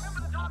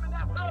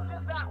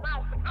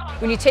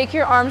 When you take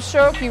your arm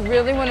stroke, you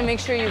really want to make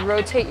sure you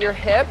rotate your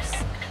hips.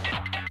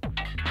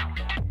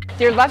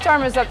 Your left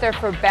arm is up there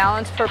for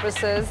balance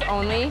purposes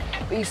only,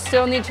 but you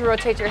still need to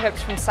rotate your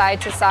hips from side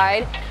to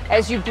side.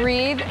 As you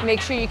breathe, make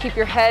sure you keep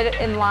your head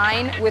in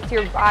line with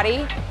your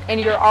body,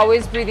 and you're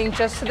always breathing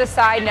just to the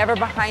side, never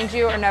behind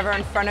you or never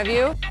in front of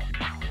you.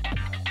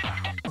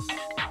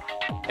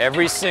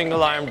 Every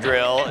single arm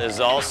drill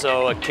is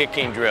also a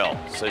kicking drill,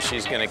 so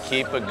she's going to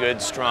keep a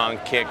good strong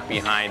kick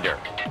behind her.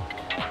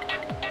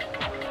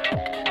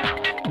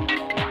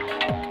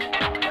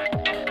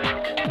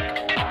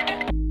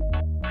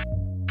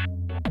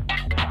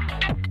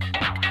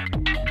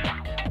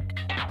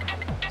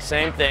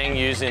 Same thing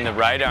using the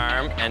right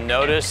arm, and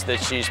notice that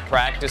she's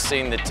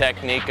practicing the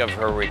technique of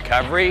her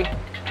recovery,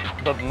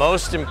 but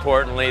most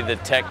importantly the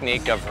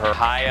technique of her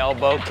high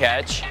elbow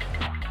catch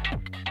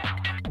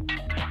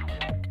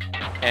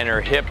and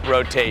her hip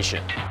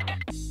rotation.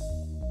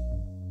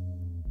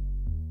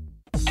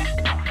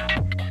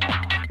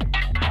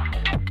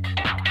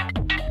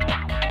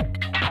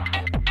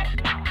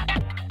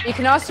 You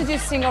can also do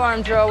single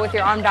arm drill with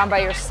your arm down by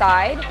your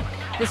side.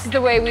 This is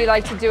the way we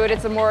like to do it.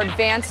 It's a more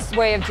advanced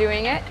way of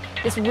doing it.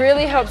 This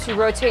really helps you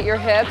rotate your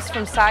hips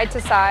from side to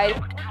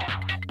side.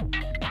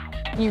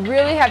 You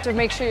really have to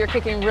make sure you're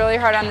kicking really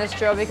hard on this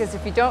drill, because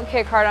if you don't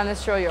kick hard on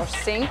this drill, you'll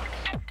sink.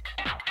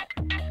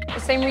 The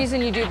same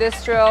reason you do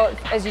this drill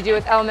as you do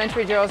with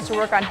elementary drills, to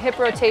work on hip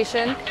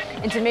rotation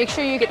and to make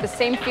sure you get the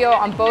same feel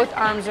on both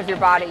arms of your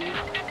body.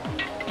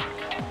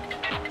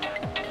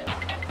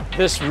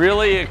 This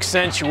really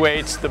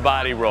accentuates the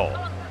body roll.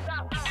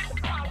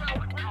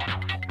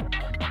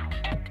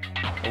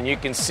 And you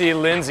can see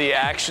Lindsay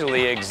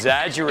actually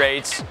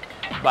exaggerates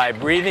by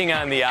breathing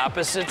on the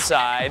opposite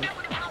side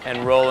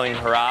and rolling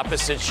her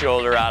opposite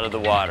shoulder out of the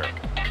water.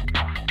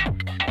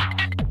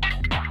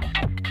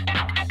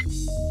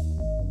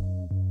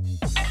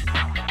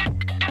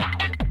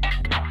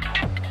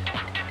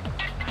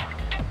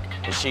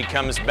 As she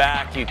comes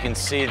back, you can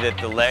see that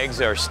the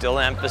legs are still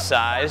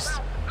emphasized,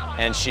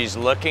 and she's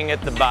looking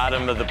at the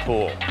bottom of the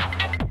pool.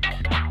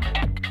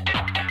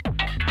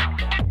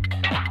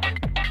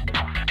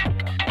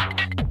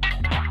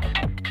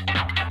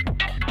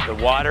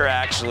 The water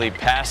actually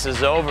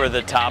passes over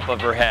the top of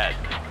her head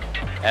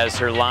as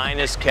her line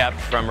is kept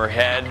from her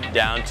head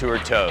down to her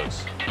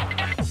toes.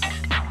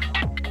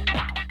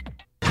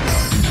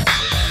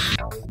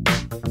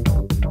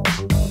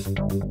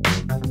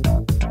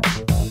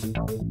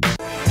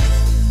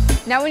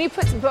 Now when you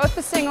put both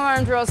the single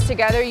arm drills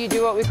together, you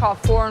do what we call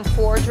 4 and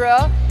 4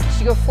 drill. So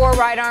you go 4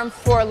 right arm,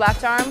 4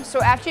 left arm.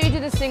 So after you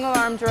do the single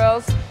arm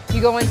drills,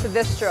 you go into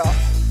this drill.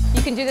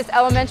 You can do this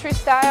elementary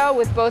style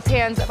with both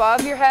hands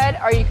above your head,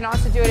 or you can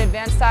also do it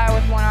advanced style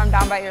with one arm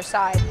down by your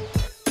side.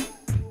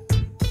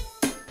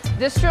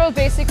 This drill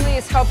basically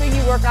is helping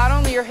you work not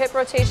only your hip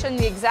rotation,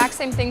 the exact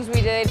same things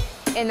we did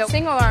in the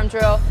single arm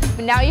drill,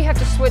 but now you have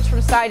to switch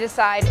from side to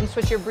side and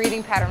switch your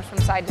breathing patterns from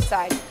side to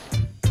side.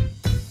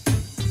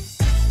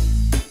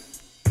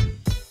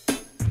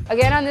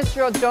 Again, on this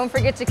drill, don't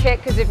forget to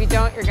kick, because if you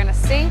don't, you're going to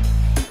sink.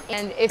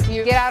 And if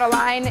you get out of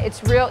line,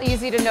 it's real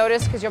easy to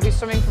notice, because you'll be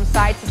swimming from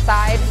side to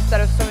side instead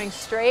of swimming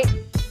straight.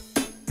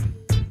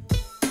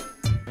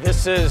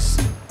 This is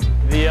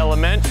the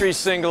elementary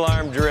single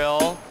arm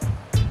drill,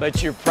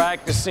 but you're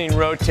practicing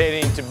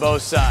rotating to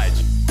both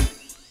sides.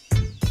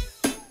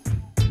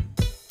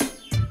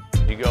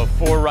 You go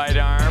 4 right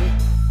arm,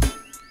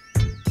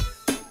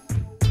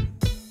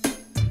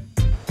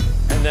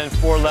 and then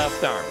 4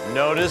 left arm.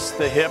 Notice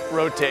the hip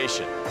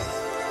rotation.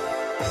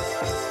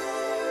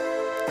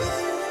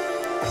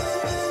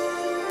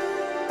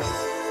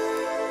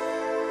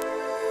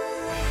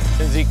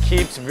 Lindsay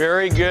keeps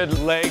very good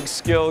leg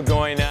skill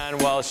going on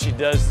while she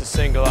does the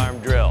single arm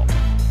drill.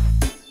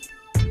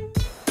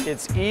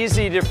 It's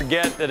easy to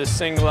forget that a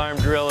single arm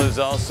drill is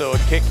also a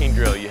kicking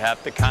drill. You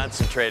have to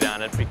concentrate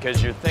on it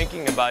because you're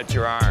thinking about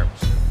your arms.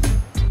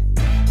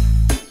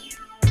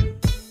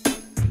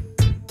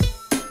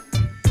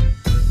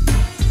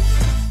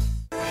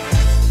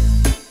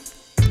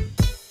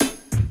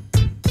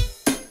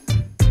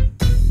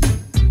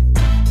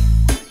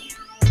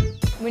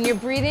 When you're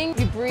breathing,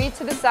 you breathe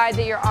to the side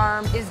that your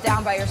arm is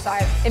down by your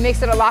side. It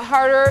makes it a lot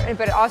harder,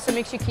 but it also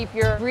makes you keep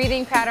your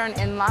breathing pattern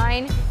in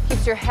line,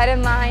 keeps your head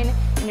in line,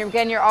 and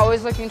again, you're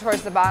always looking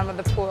towards the bottom of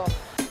the pool.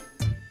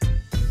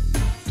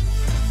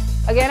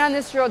 Again, on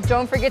this drill,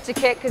 don't forget to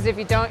kick, because if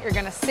you don't, you're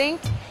going to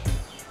sink.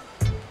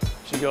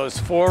 She goes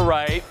 4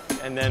 right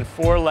and then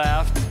 4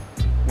 left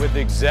with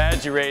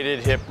exaggerated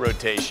hip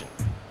rotation.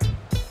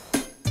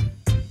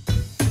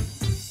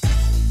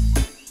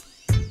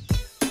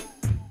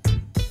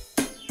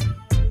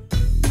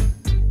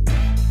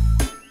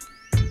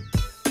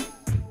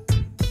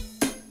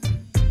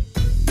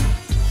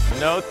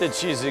 Note that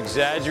she's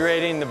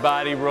exaggerating the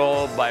body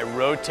roll by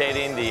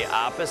rotating the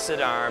opposite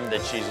arm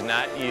that she's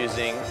not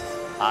using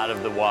out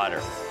of the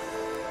water.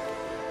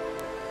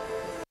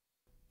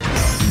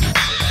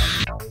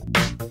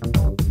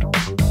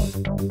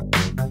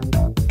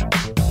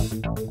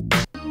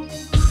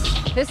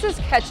 This is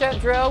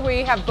catch-up drill where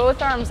you have both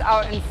arms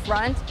out in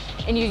front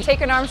and you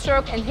take an arm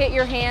stroke and hit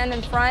your hand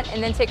in front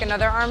and then take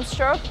another arm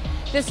stroke.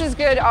 This is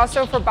good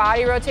also for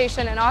body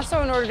rotation and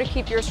also in order to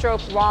keep your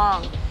stroke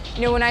long.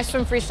 You know, when I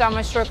swim freestyle,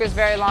 my stroke is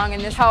very long,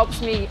 and this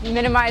helps me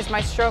minimize my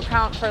stroke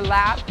count per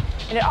lap.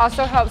 And it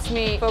also helps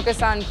me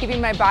focus on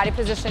keeping my body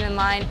position in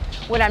line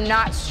when I'm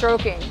not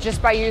stroking, just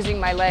by using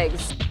my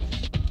legs.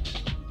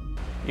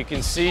 You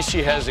can see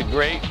she has a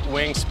great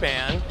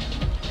wingspan,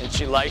 and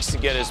she likes to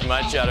get as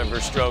much out of her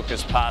stroke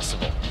as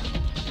possible.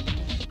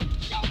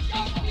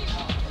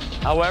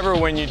 However,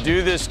 when you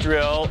do this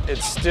drill,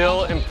 it's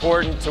still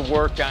important to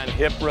work on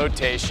hip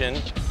rotation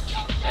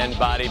and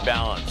body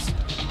balance.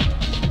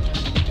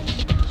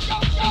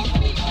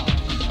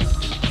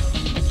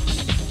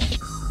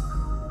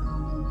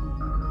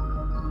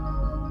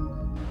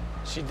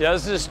 She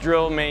does this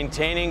drill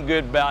maintaining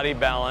good body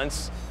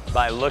balance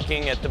by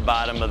looking at the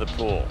bottom of the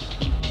pool.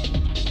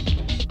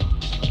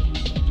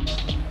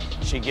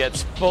 She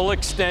gets full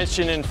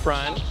extension in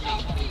front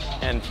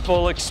and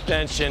full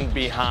extension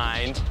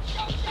behind,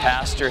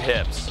 past her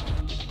hips.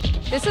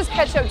 This is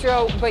catch-up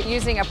drill, but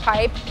using a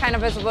pipe kind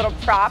of as a little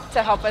prop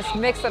to help us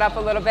mix it up a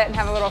little bit and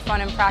have a little fun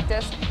in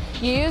practice.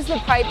 You use the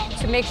pipe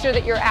to make sure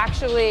that you're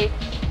actually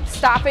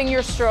stopping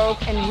your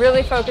stroke and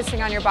really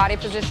focusing on your body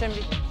position.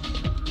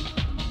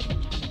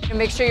 And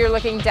make sure you're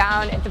looking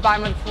down at the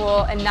bottom of the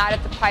pool and not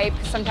at the pipe,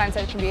 because sometimes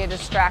that can be a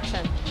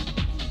distraction.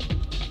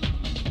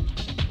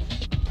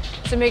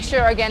 So make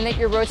sure, again, that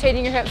you're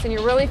rotating your hips and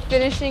you're really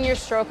finishing your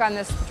stroke on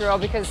this drill,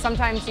 because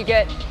sometimes you're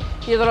a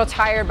little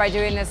tired by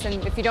doing this,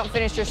 and if you don't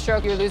finish your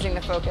stroke, you're losing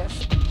the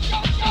focus.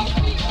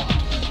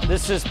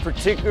 This is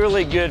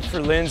particularly good for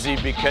Lindsay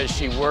because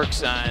she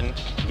works on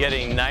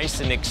getting nice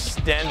and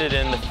extended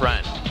in the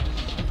front.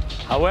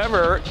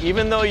 However,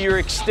 even though you're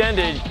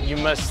extended, you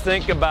must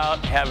think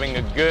about having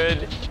a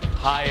good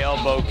high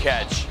elbow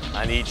catch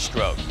on each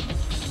stroke.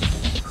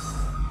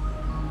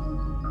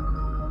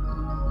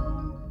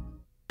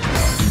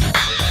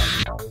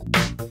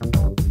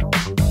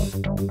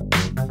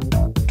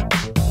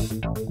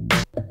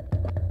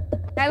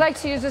 I like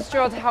to use this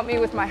drill to help me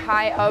with my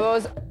high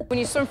elbows. When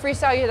you swim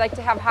freestyle, you like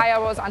to have high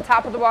elbows on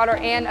top of the water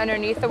and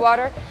underneath the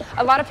water.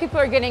 A lot of people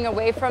are getting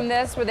away from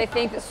this, where they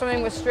think that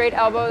swimming with straight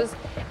elbows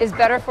is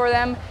better for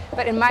them.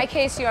 But in my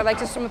case, I like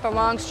to swim with a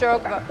long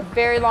stroke, a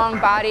very long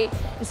body,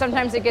 and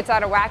sometimes it gets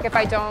out of whack if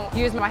I don't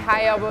use my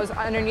high elbows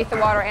underneath the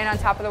water and on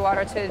top of the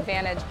water to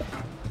advantage.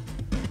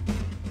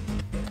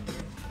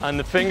 On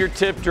the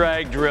fingertip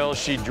drag drill,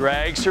 she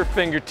drags her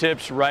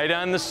fingertips right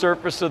on the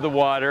surface of the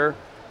water,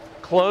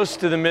 close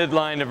to the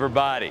midline of her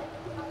body,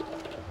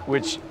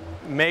 which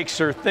makes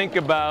her think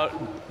about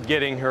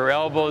getting her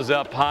elbows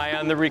up high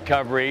on the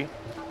recovery,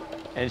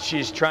 and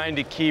she's trying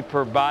to keep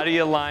her body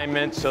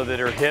alignment so that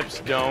her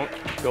hips don't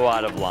go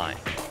out of line.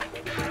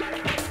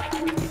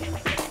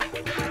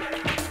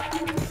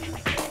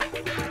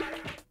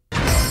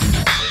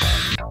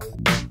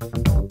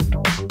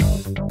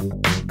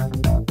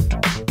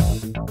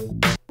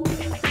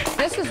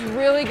 This is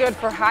really good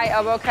for high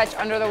elbow catch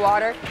under the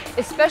water,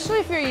 especially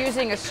if you're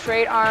using a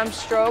straight arm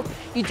stroke.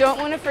 You don't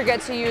want to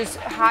forget to use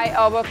high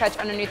elbow catch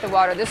underneath the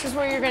water. This is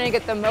where you're going to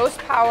get the most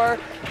power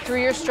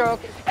through your stroke.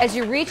 As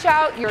you reach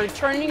out, you're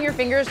turning your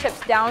fingertips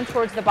down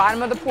towards the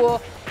bottom of the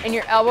pool, and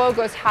your elbow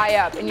goes high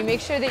up. And you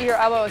make sure that your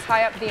elbow is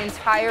high up the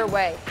entire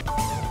way.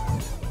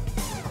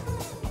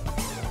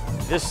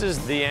 This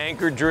is the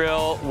anchor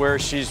drill, where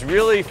she's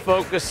really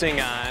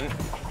focusing on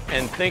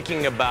and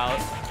thinking about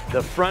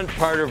the front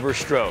part of her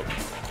stroke,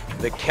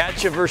 the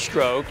catch of her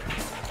stroke,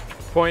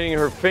 pointing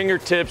her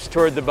fingertips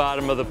toward the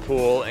bottom of the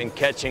pool and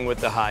catching with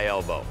the high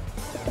elbow.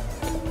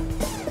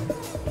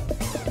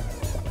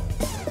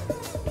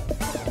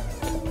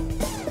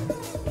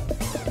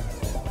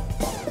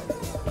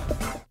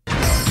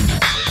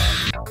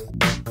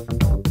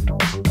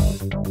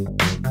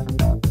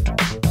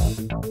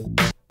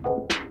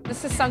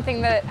 This is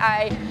something that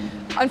I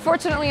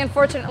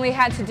unfortunately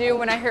had to do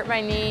when I hurt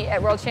my knee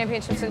at World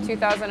Championships in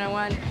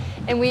 2001.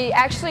 And we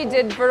actually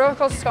did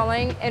vertical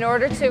sculling in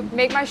order to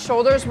make my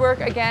shoulders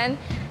work again,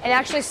 and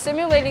actually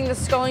simulating the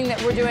sculling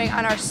that we're doing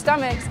on our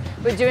stomachs,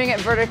 but doing it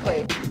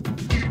vertically.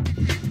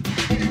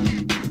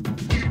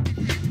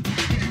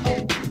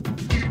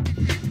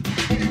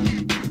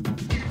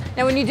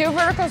 Now when you do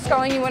vertical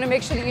sculling, you want to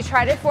make sure that you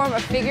try to form a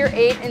figure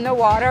 8 in the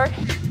water.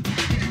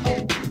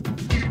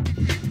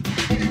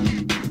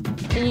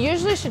 And you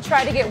usually should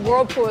try to get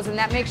whirlpools, and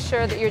that makes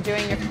sure that you're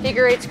doing your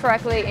figure 8s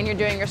correctly and you're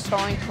doing your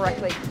sculling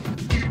correctly.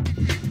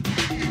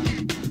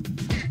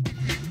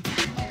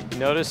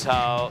 Notice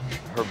how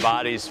her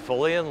body's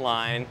fully in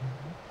line,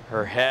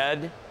 her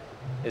head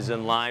is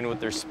in line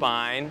with her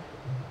spine,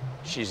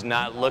 she's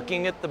not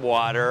looking at the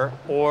water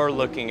or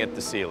looking at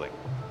the ceiling.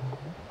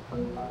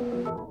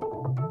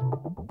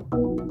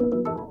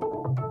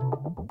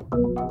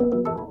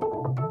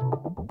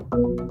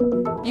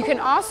 You can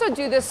also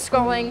do this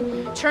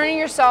sculling, turning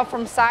yourself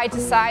from side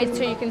to side,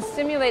 so you can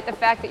simulate the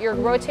fact that you're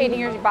rotating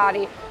your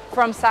body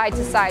from side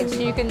to side. So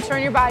you can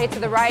turn your body to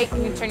the right,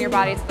 you can turn your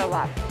body to the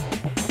left.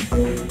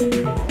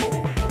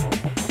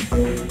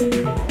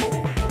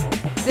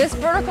 This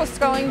vertical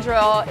sculling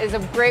drill is a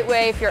great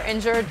way if you're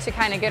injured to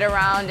kind of get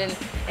around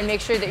and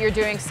make sure that you're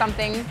doing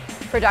something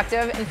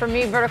productive. And for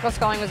me, vertical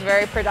sculling was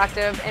very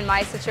productive in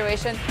my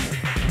situation.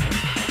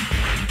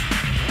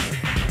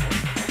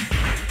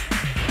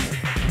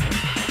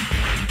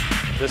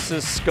 This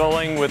is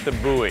sculling with the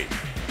buoy.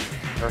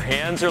 Her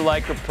hands are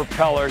like a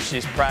propeller.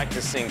 She's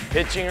practicing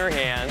pitching her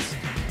hands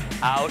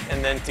out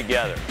and then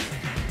together.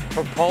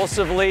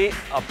 Propulsively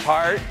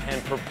apart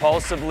and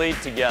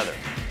propulsively together.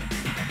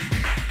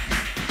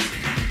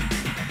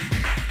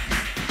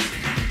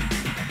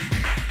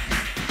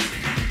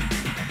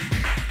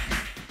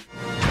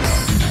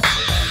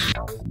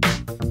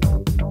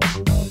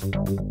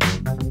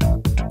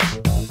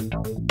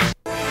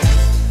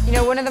 You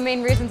know, one of the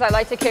main reasons I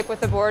like to kick with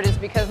the board is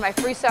because my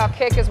freestyle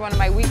kick is one of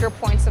my weaker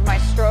points of my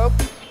stroke,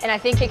 and I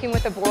think kicking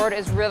with the board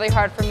is really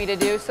hard for me to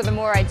do, so the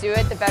more I do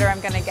it, the better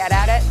I'm going to get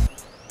at it.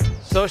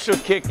 Social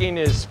kicking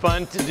is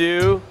fun to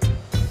do,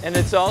 and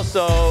it's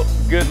also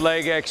good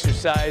leg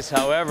exercise.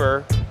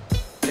 However,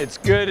 it's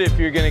good if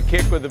you're going to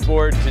kick with the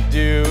board to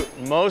do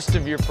most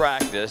of your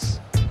practice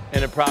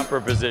in a proper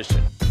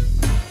position.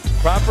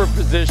 Proper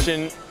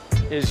position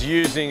is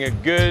using a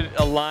good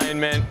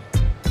alignment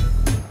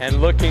and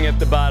looking at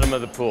the bottom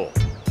of the pool.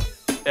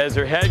 As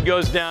her head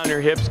goes down, her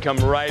hips come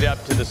right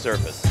up to the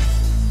surface.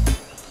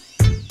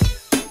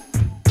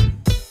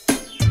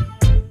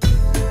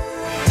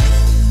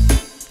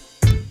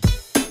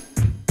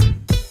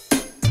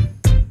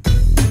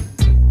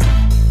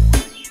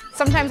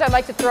 Sometimes I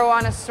like to throw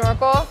on a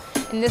snorkel,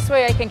 and this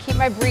way I can keep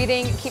my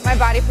breathing, keep my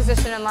body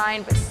position in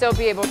line, but still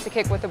be able to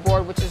kick with the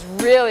board, which is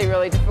really,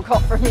 really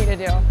difficult for me to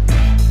do.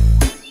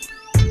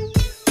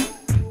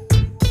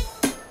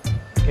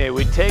 Okay,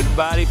 we take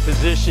body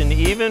position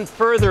even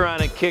further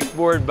on a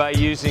kickboard by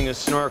using a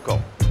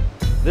snorkel.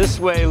 This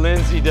way,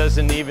 Lindsay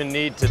doesn't even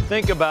need to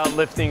think about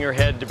lifting her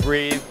head to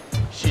breathe.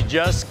 She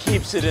just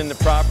keeps it in the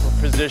proper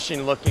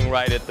position, looking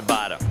right at the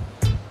bottom.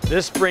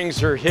 This brings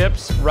her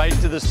hips right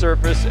to the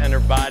surface and her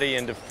body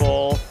into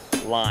full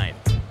line.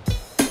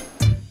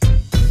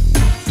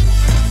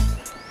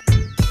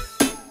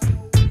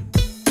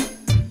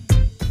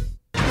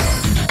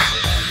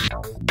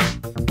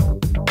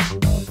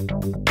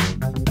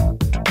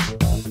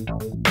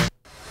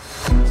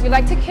 We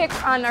like to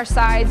kick on our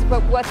sides,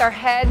 but with our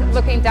head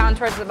looking down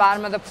towards the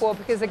bottom of the pool,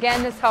 because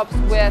again, this helps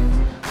with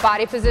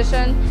body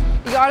position.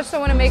 You also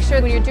want to make sure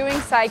when you're doing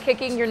side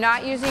kicking, you're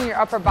not using your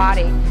upper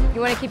body.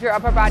 You want to keep your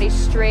upper body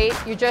straight.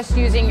 You're just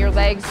using your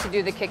legs to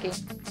do the kicking.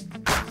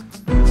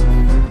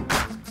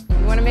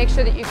 You want to make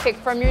sure that you kick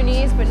from your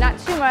knees, but not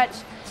too much,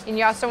 and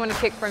you also want to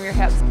kick from your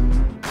hips.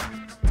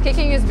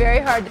 Kicking is very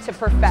hard to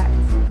perfect.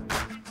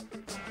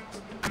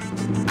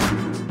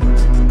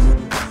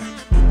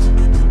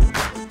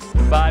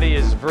 Body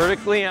is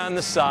vertically on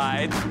the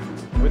side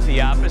with the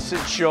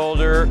opposite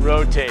shoulder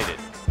rotated.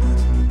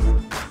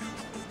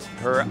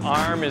 Her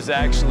arm is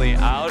actually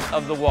out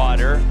of the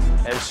water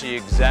as she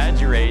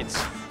exaggerates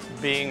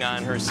being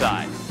on her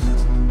side.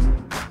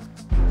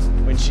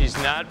 When she's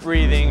not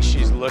breathing,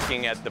 she's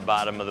looking at the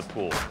bottom of the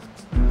pool.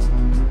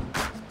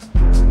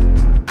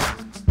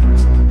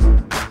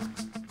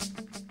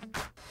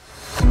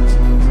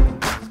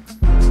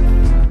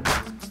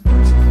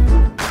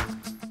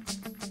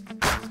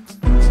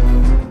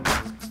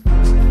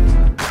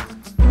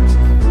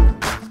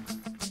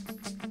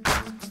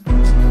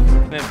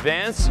 An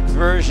advanced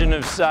version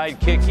of side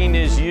kicking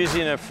is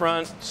using a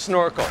front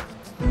snorkel.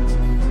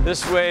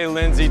 This way,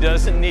 Lindsay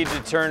doesn't need to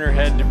turn her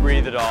head to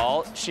breathe at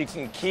all. She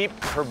can keep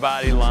her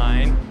body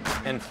line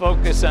and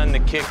focus on the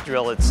kick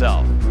drill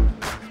itself.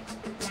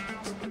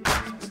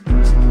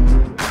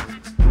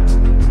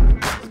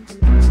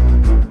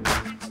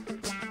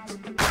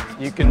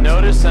 You can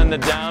notice on the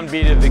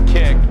downbeat of the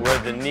kick where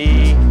the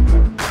knee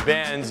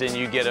bends and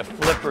you get a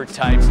flipper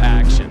type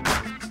action.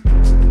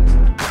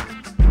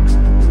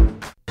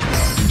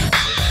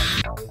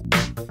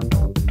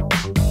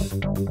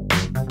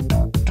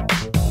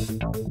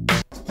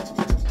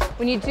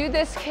 When you do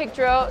this kick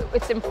drill,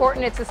 it's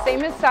important. It's the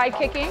same as side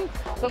kicking.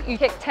 You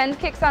kick 10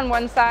 kicks on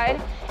one side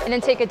and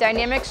then take a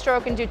dynamic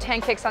stroke and do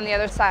 10 kicks on the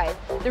other side.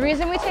 The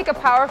reason we take a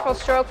powerful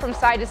stroke from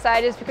side to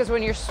side is because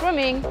when you're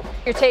swimming,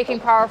 you're taking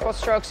powerful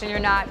strokes and you're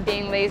not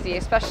being lazy,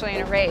 especially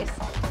in a race.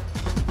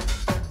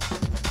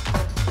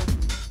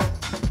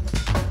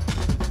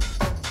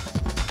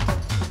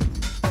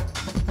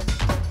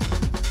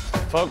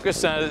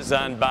 Focus is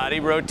on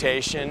body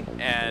rotation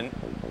and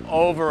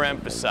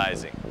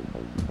overemphasizing.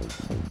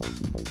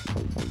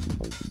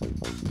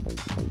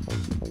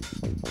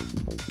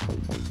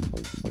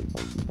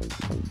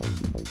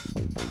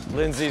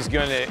 Lindsay's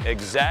going to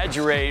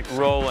exaggerate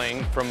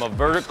rolling from a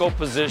vertical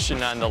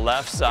position on the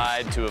left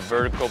side to a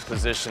vertical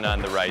position on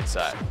the right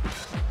side.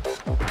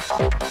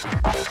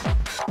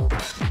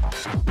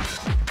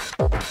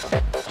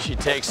 She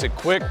takes a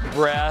quick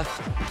breath,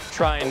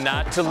 trying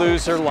not to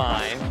lose her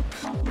line,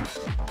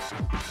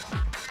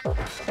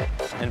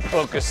 and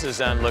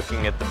focuses on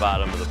looking at the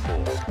bottom of the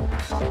pool.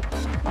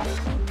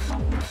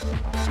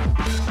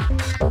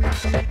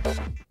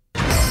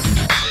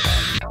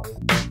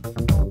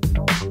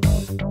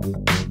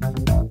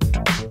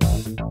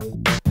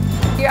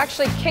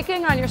 actually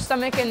kicking on your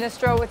stomach in this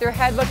drill with your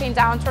head looking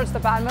down towards the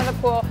bottom of the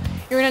pool.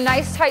 You're in a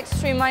nice, tight,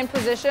 streamlined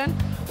position.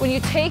 When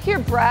you take your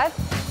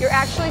breath, you're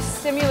actually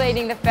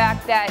simulating the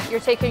fact that you're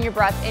taking your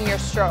breath in your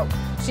stroke.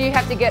 So you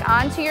have to get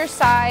onto your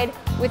side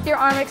with your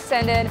arm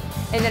extended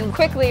and then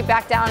quickly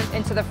back down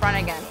into the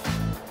front again.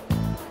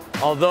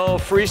 Although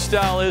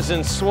freestyle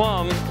isn't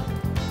swum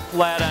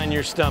flat on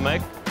your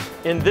stomach,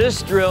 in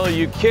this drill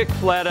you kick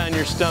flat on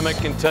your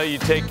stomach until you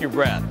take your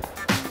breath.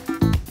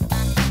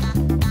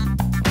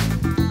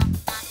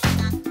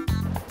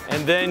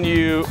 And then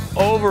you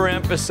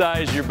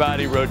overemphasize your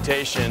body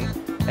rotation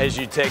as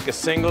you take a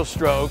single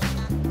stroke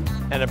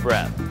and a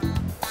breath.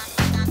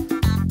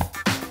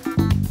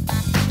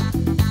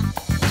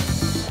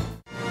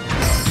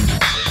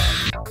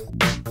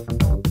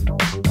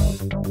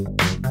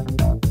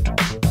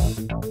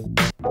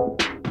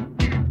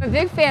 I'm a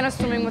big fan of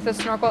swimming with a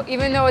snorkel,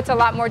 even though it's a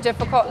lot more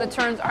difficult and the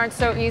turns aren't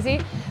so easy.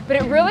 But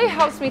it really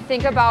helps me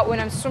think about when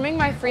I'm swimming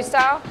my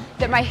freestyle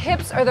that my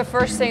hips are the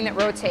first thing that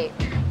rotate.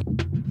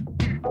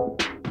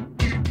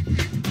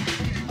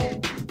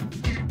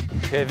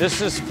 Okay,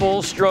 this is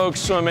full stroke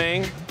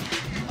swimming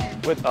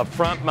with a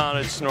front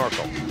mounted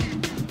snorkel.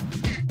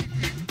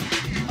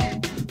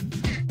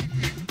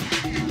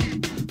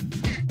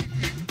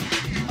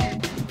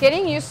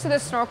 Getting used to the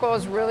snorkel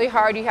is really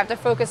hard. You have to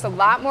focus a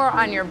lot more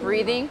on your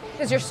breathing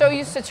because you're so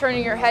used to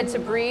turning your head to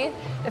breathe.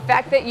 The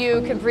fact that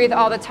you can breathe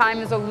all the time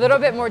is a little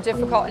bit more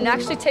difficult and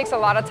actually takes a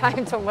lot of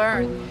time to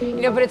learn.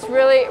 But it's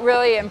really,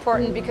 really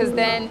important because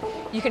then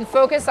you can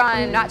focus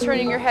on not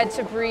turning your head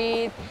to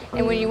breathe,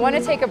 and when you want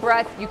to take a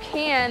breath, you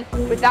can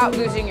without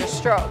losing your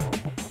stroke.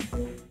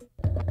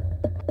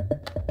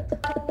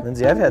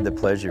 Lindsay, I've had the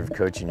pleasure of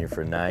coaching you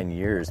for 9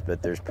 years,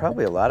 but there's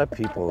probably a lot of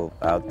people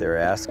out there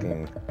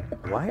asking,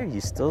 why are you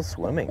still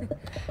swimming?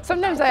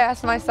 Sometimes I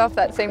ask myself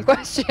that same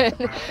question.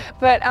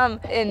 But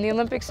in the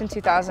Olympics in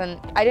 2000,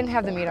 I didn't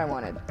have the meet I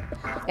wanted.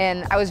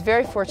 And I was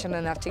very fortunate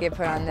enough to get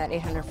put on that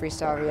 800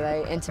 freestyle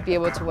relay and to be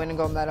able to win a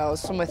gold medal,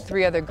 swim with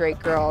 3 other great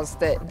girls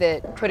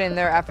that put in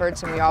their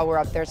efforts, and we all were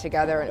up there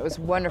together, and it was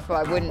wonderful.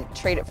 I wouldn't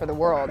trade it for the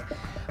world.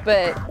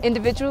 But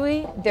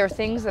individually, there are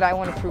things that I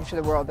want to prove to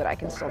the world that I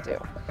can still do.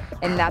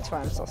 And that's why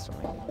I'm still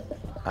swimming.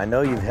 I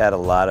know you've had a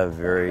lot of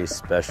very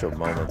special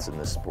moments in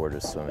the sport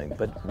of swimming,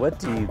 but what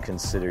do you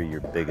consider your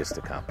biggest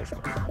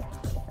accomplishment?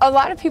 A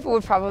lot of people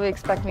would probably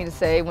expect me to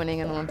say winning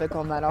an Olympic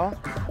gold medal,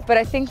 but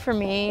I think for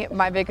me,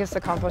 my biggest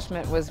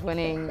accomplishment was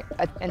winning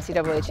an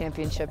NCAA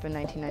championship in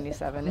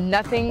 1997.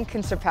 Nothing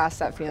can surpass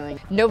that feeling.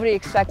 Nobody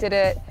expected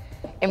it,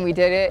 and we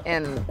did it,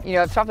 and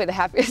it's probably the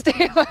happiest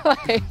day of my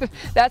life.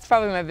 That's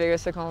probably my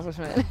biggest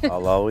accomplishment.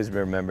 I'll always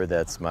remember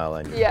that smile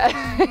on you.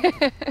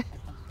 Yeah.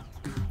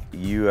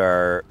 You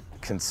are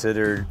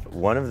considered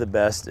one of the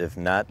best, if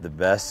not the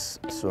best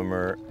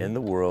swimmer in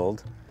the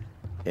world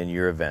in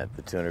your event,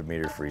 the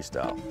 200-meter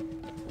freestyle.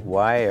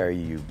 Why are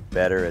you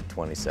better at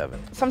 27?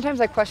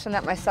 Sometimes I question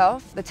that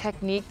myself. The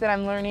technique that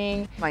I'm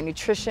learning, my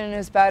nutrition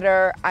is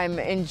better. I'm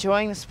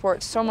enjoying the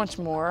sport so much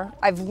more.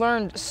 I've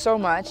learned so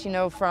much,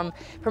 from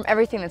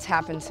everything that's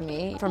happened to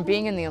me, from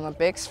being in the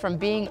Olympics, from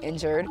being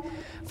injured,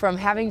 from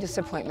having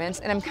disappointments,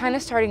 and I'm kind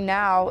of starting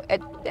now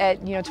at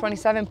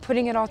 27,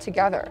 putting it all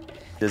together.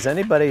 Does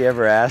anybody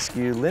ever ask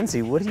you,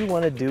 Lindsay, what do you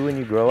want to do when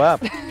you grow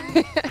up?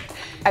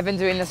 I've been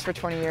doing this for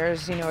 20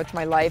 years, it's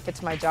my life,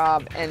 it's my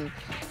job, and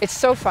it's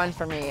so fun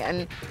for me.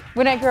 And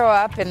when I grow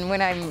up and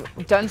when I'm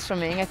done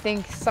swimming, I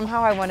think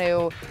somehow I want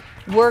to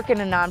work in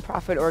a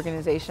nonprofit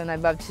organization. I'd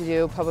love to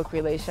do public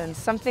relations,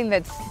 something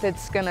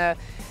that's gonna,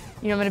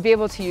 I'm gonna be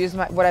able to use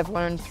what I've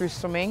learned through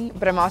swimming,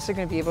 but I'm also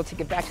gonna be able to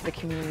give back to the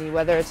community,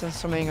 whether it's in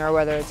swimming or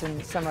whether it's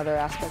in some other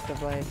aspect of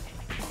life.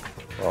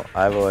 Well,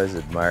 I've always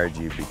admired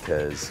you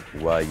because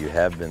while you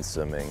have been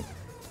swimming,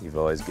 you've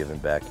always given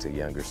back to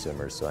younger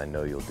swimmers, so I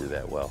know you'll do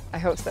that well. I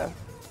hope so.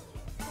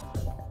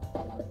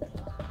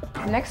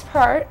 The next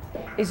part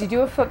is you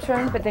do a flip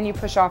turn, but then you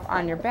push off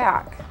on your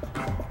back.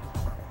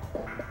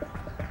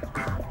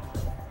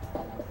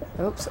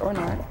 Oops, or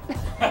not.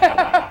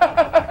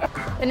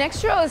 The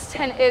next drill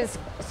is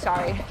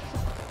sorry.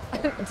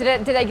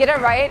 Did I get it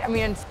right?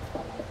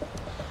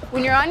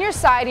 When you're on your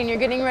side and you're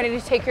getting ready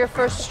to take your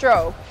first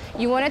stroke,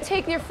 you want to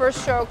take your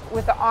first stroke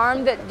with the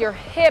arm that your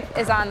hip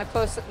is on the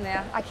closest,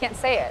 I can't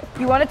say it.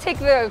 You want to take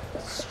the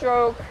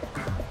stroke,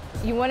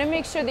 you want to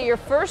make sure that your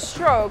first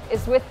stroke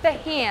is with the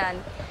hand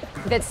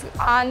that's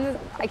on,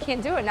 I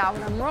can't do it now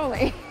when I'm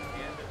rolling.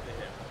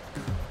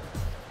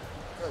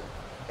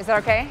 Is that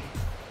okay?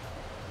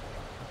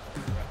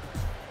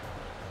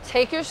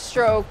 Take your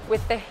stroke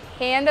with the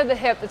hand of the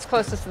hip that's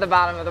closest to the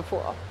bottom of the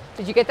pool.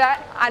 Did you get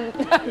that?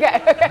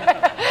 Okay.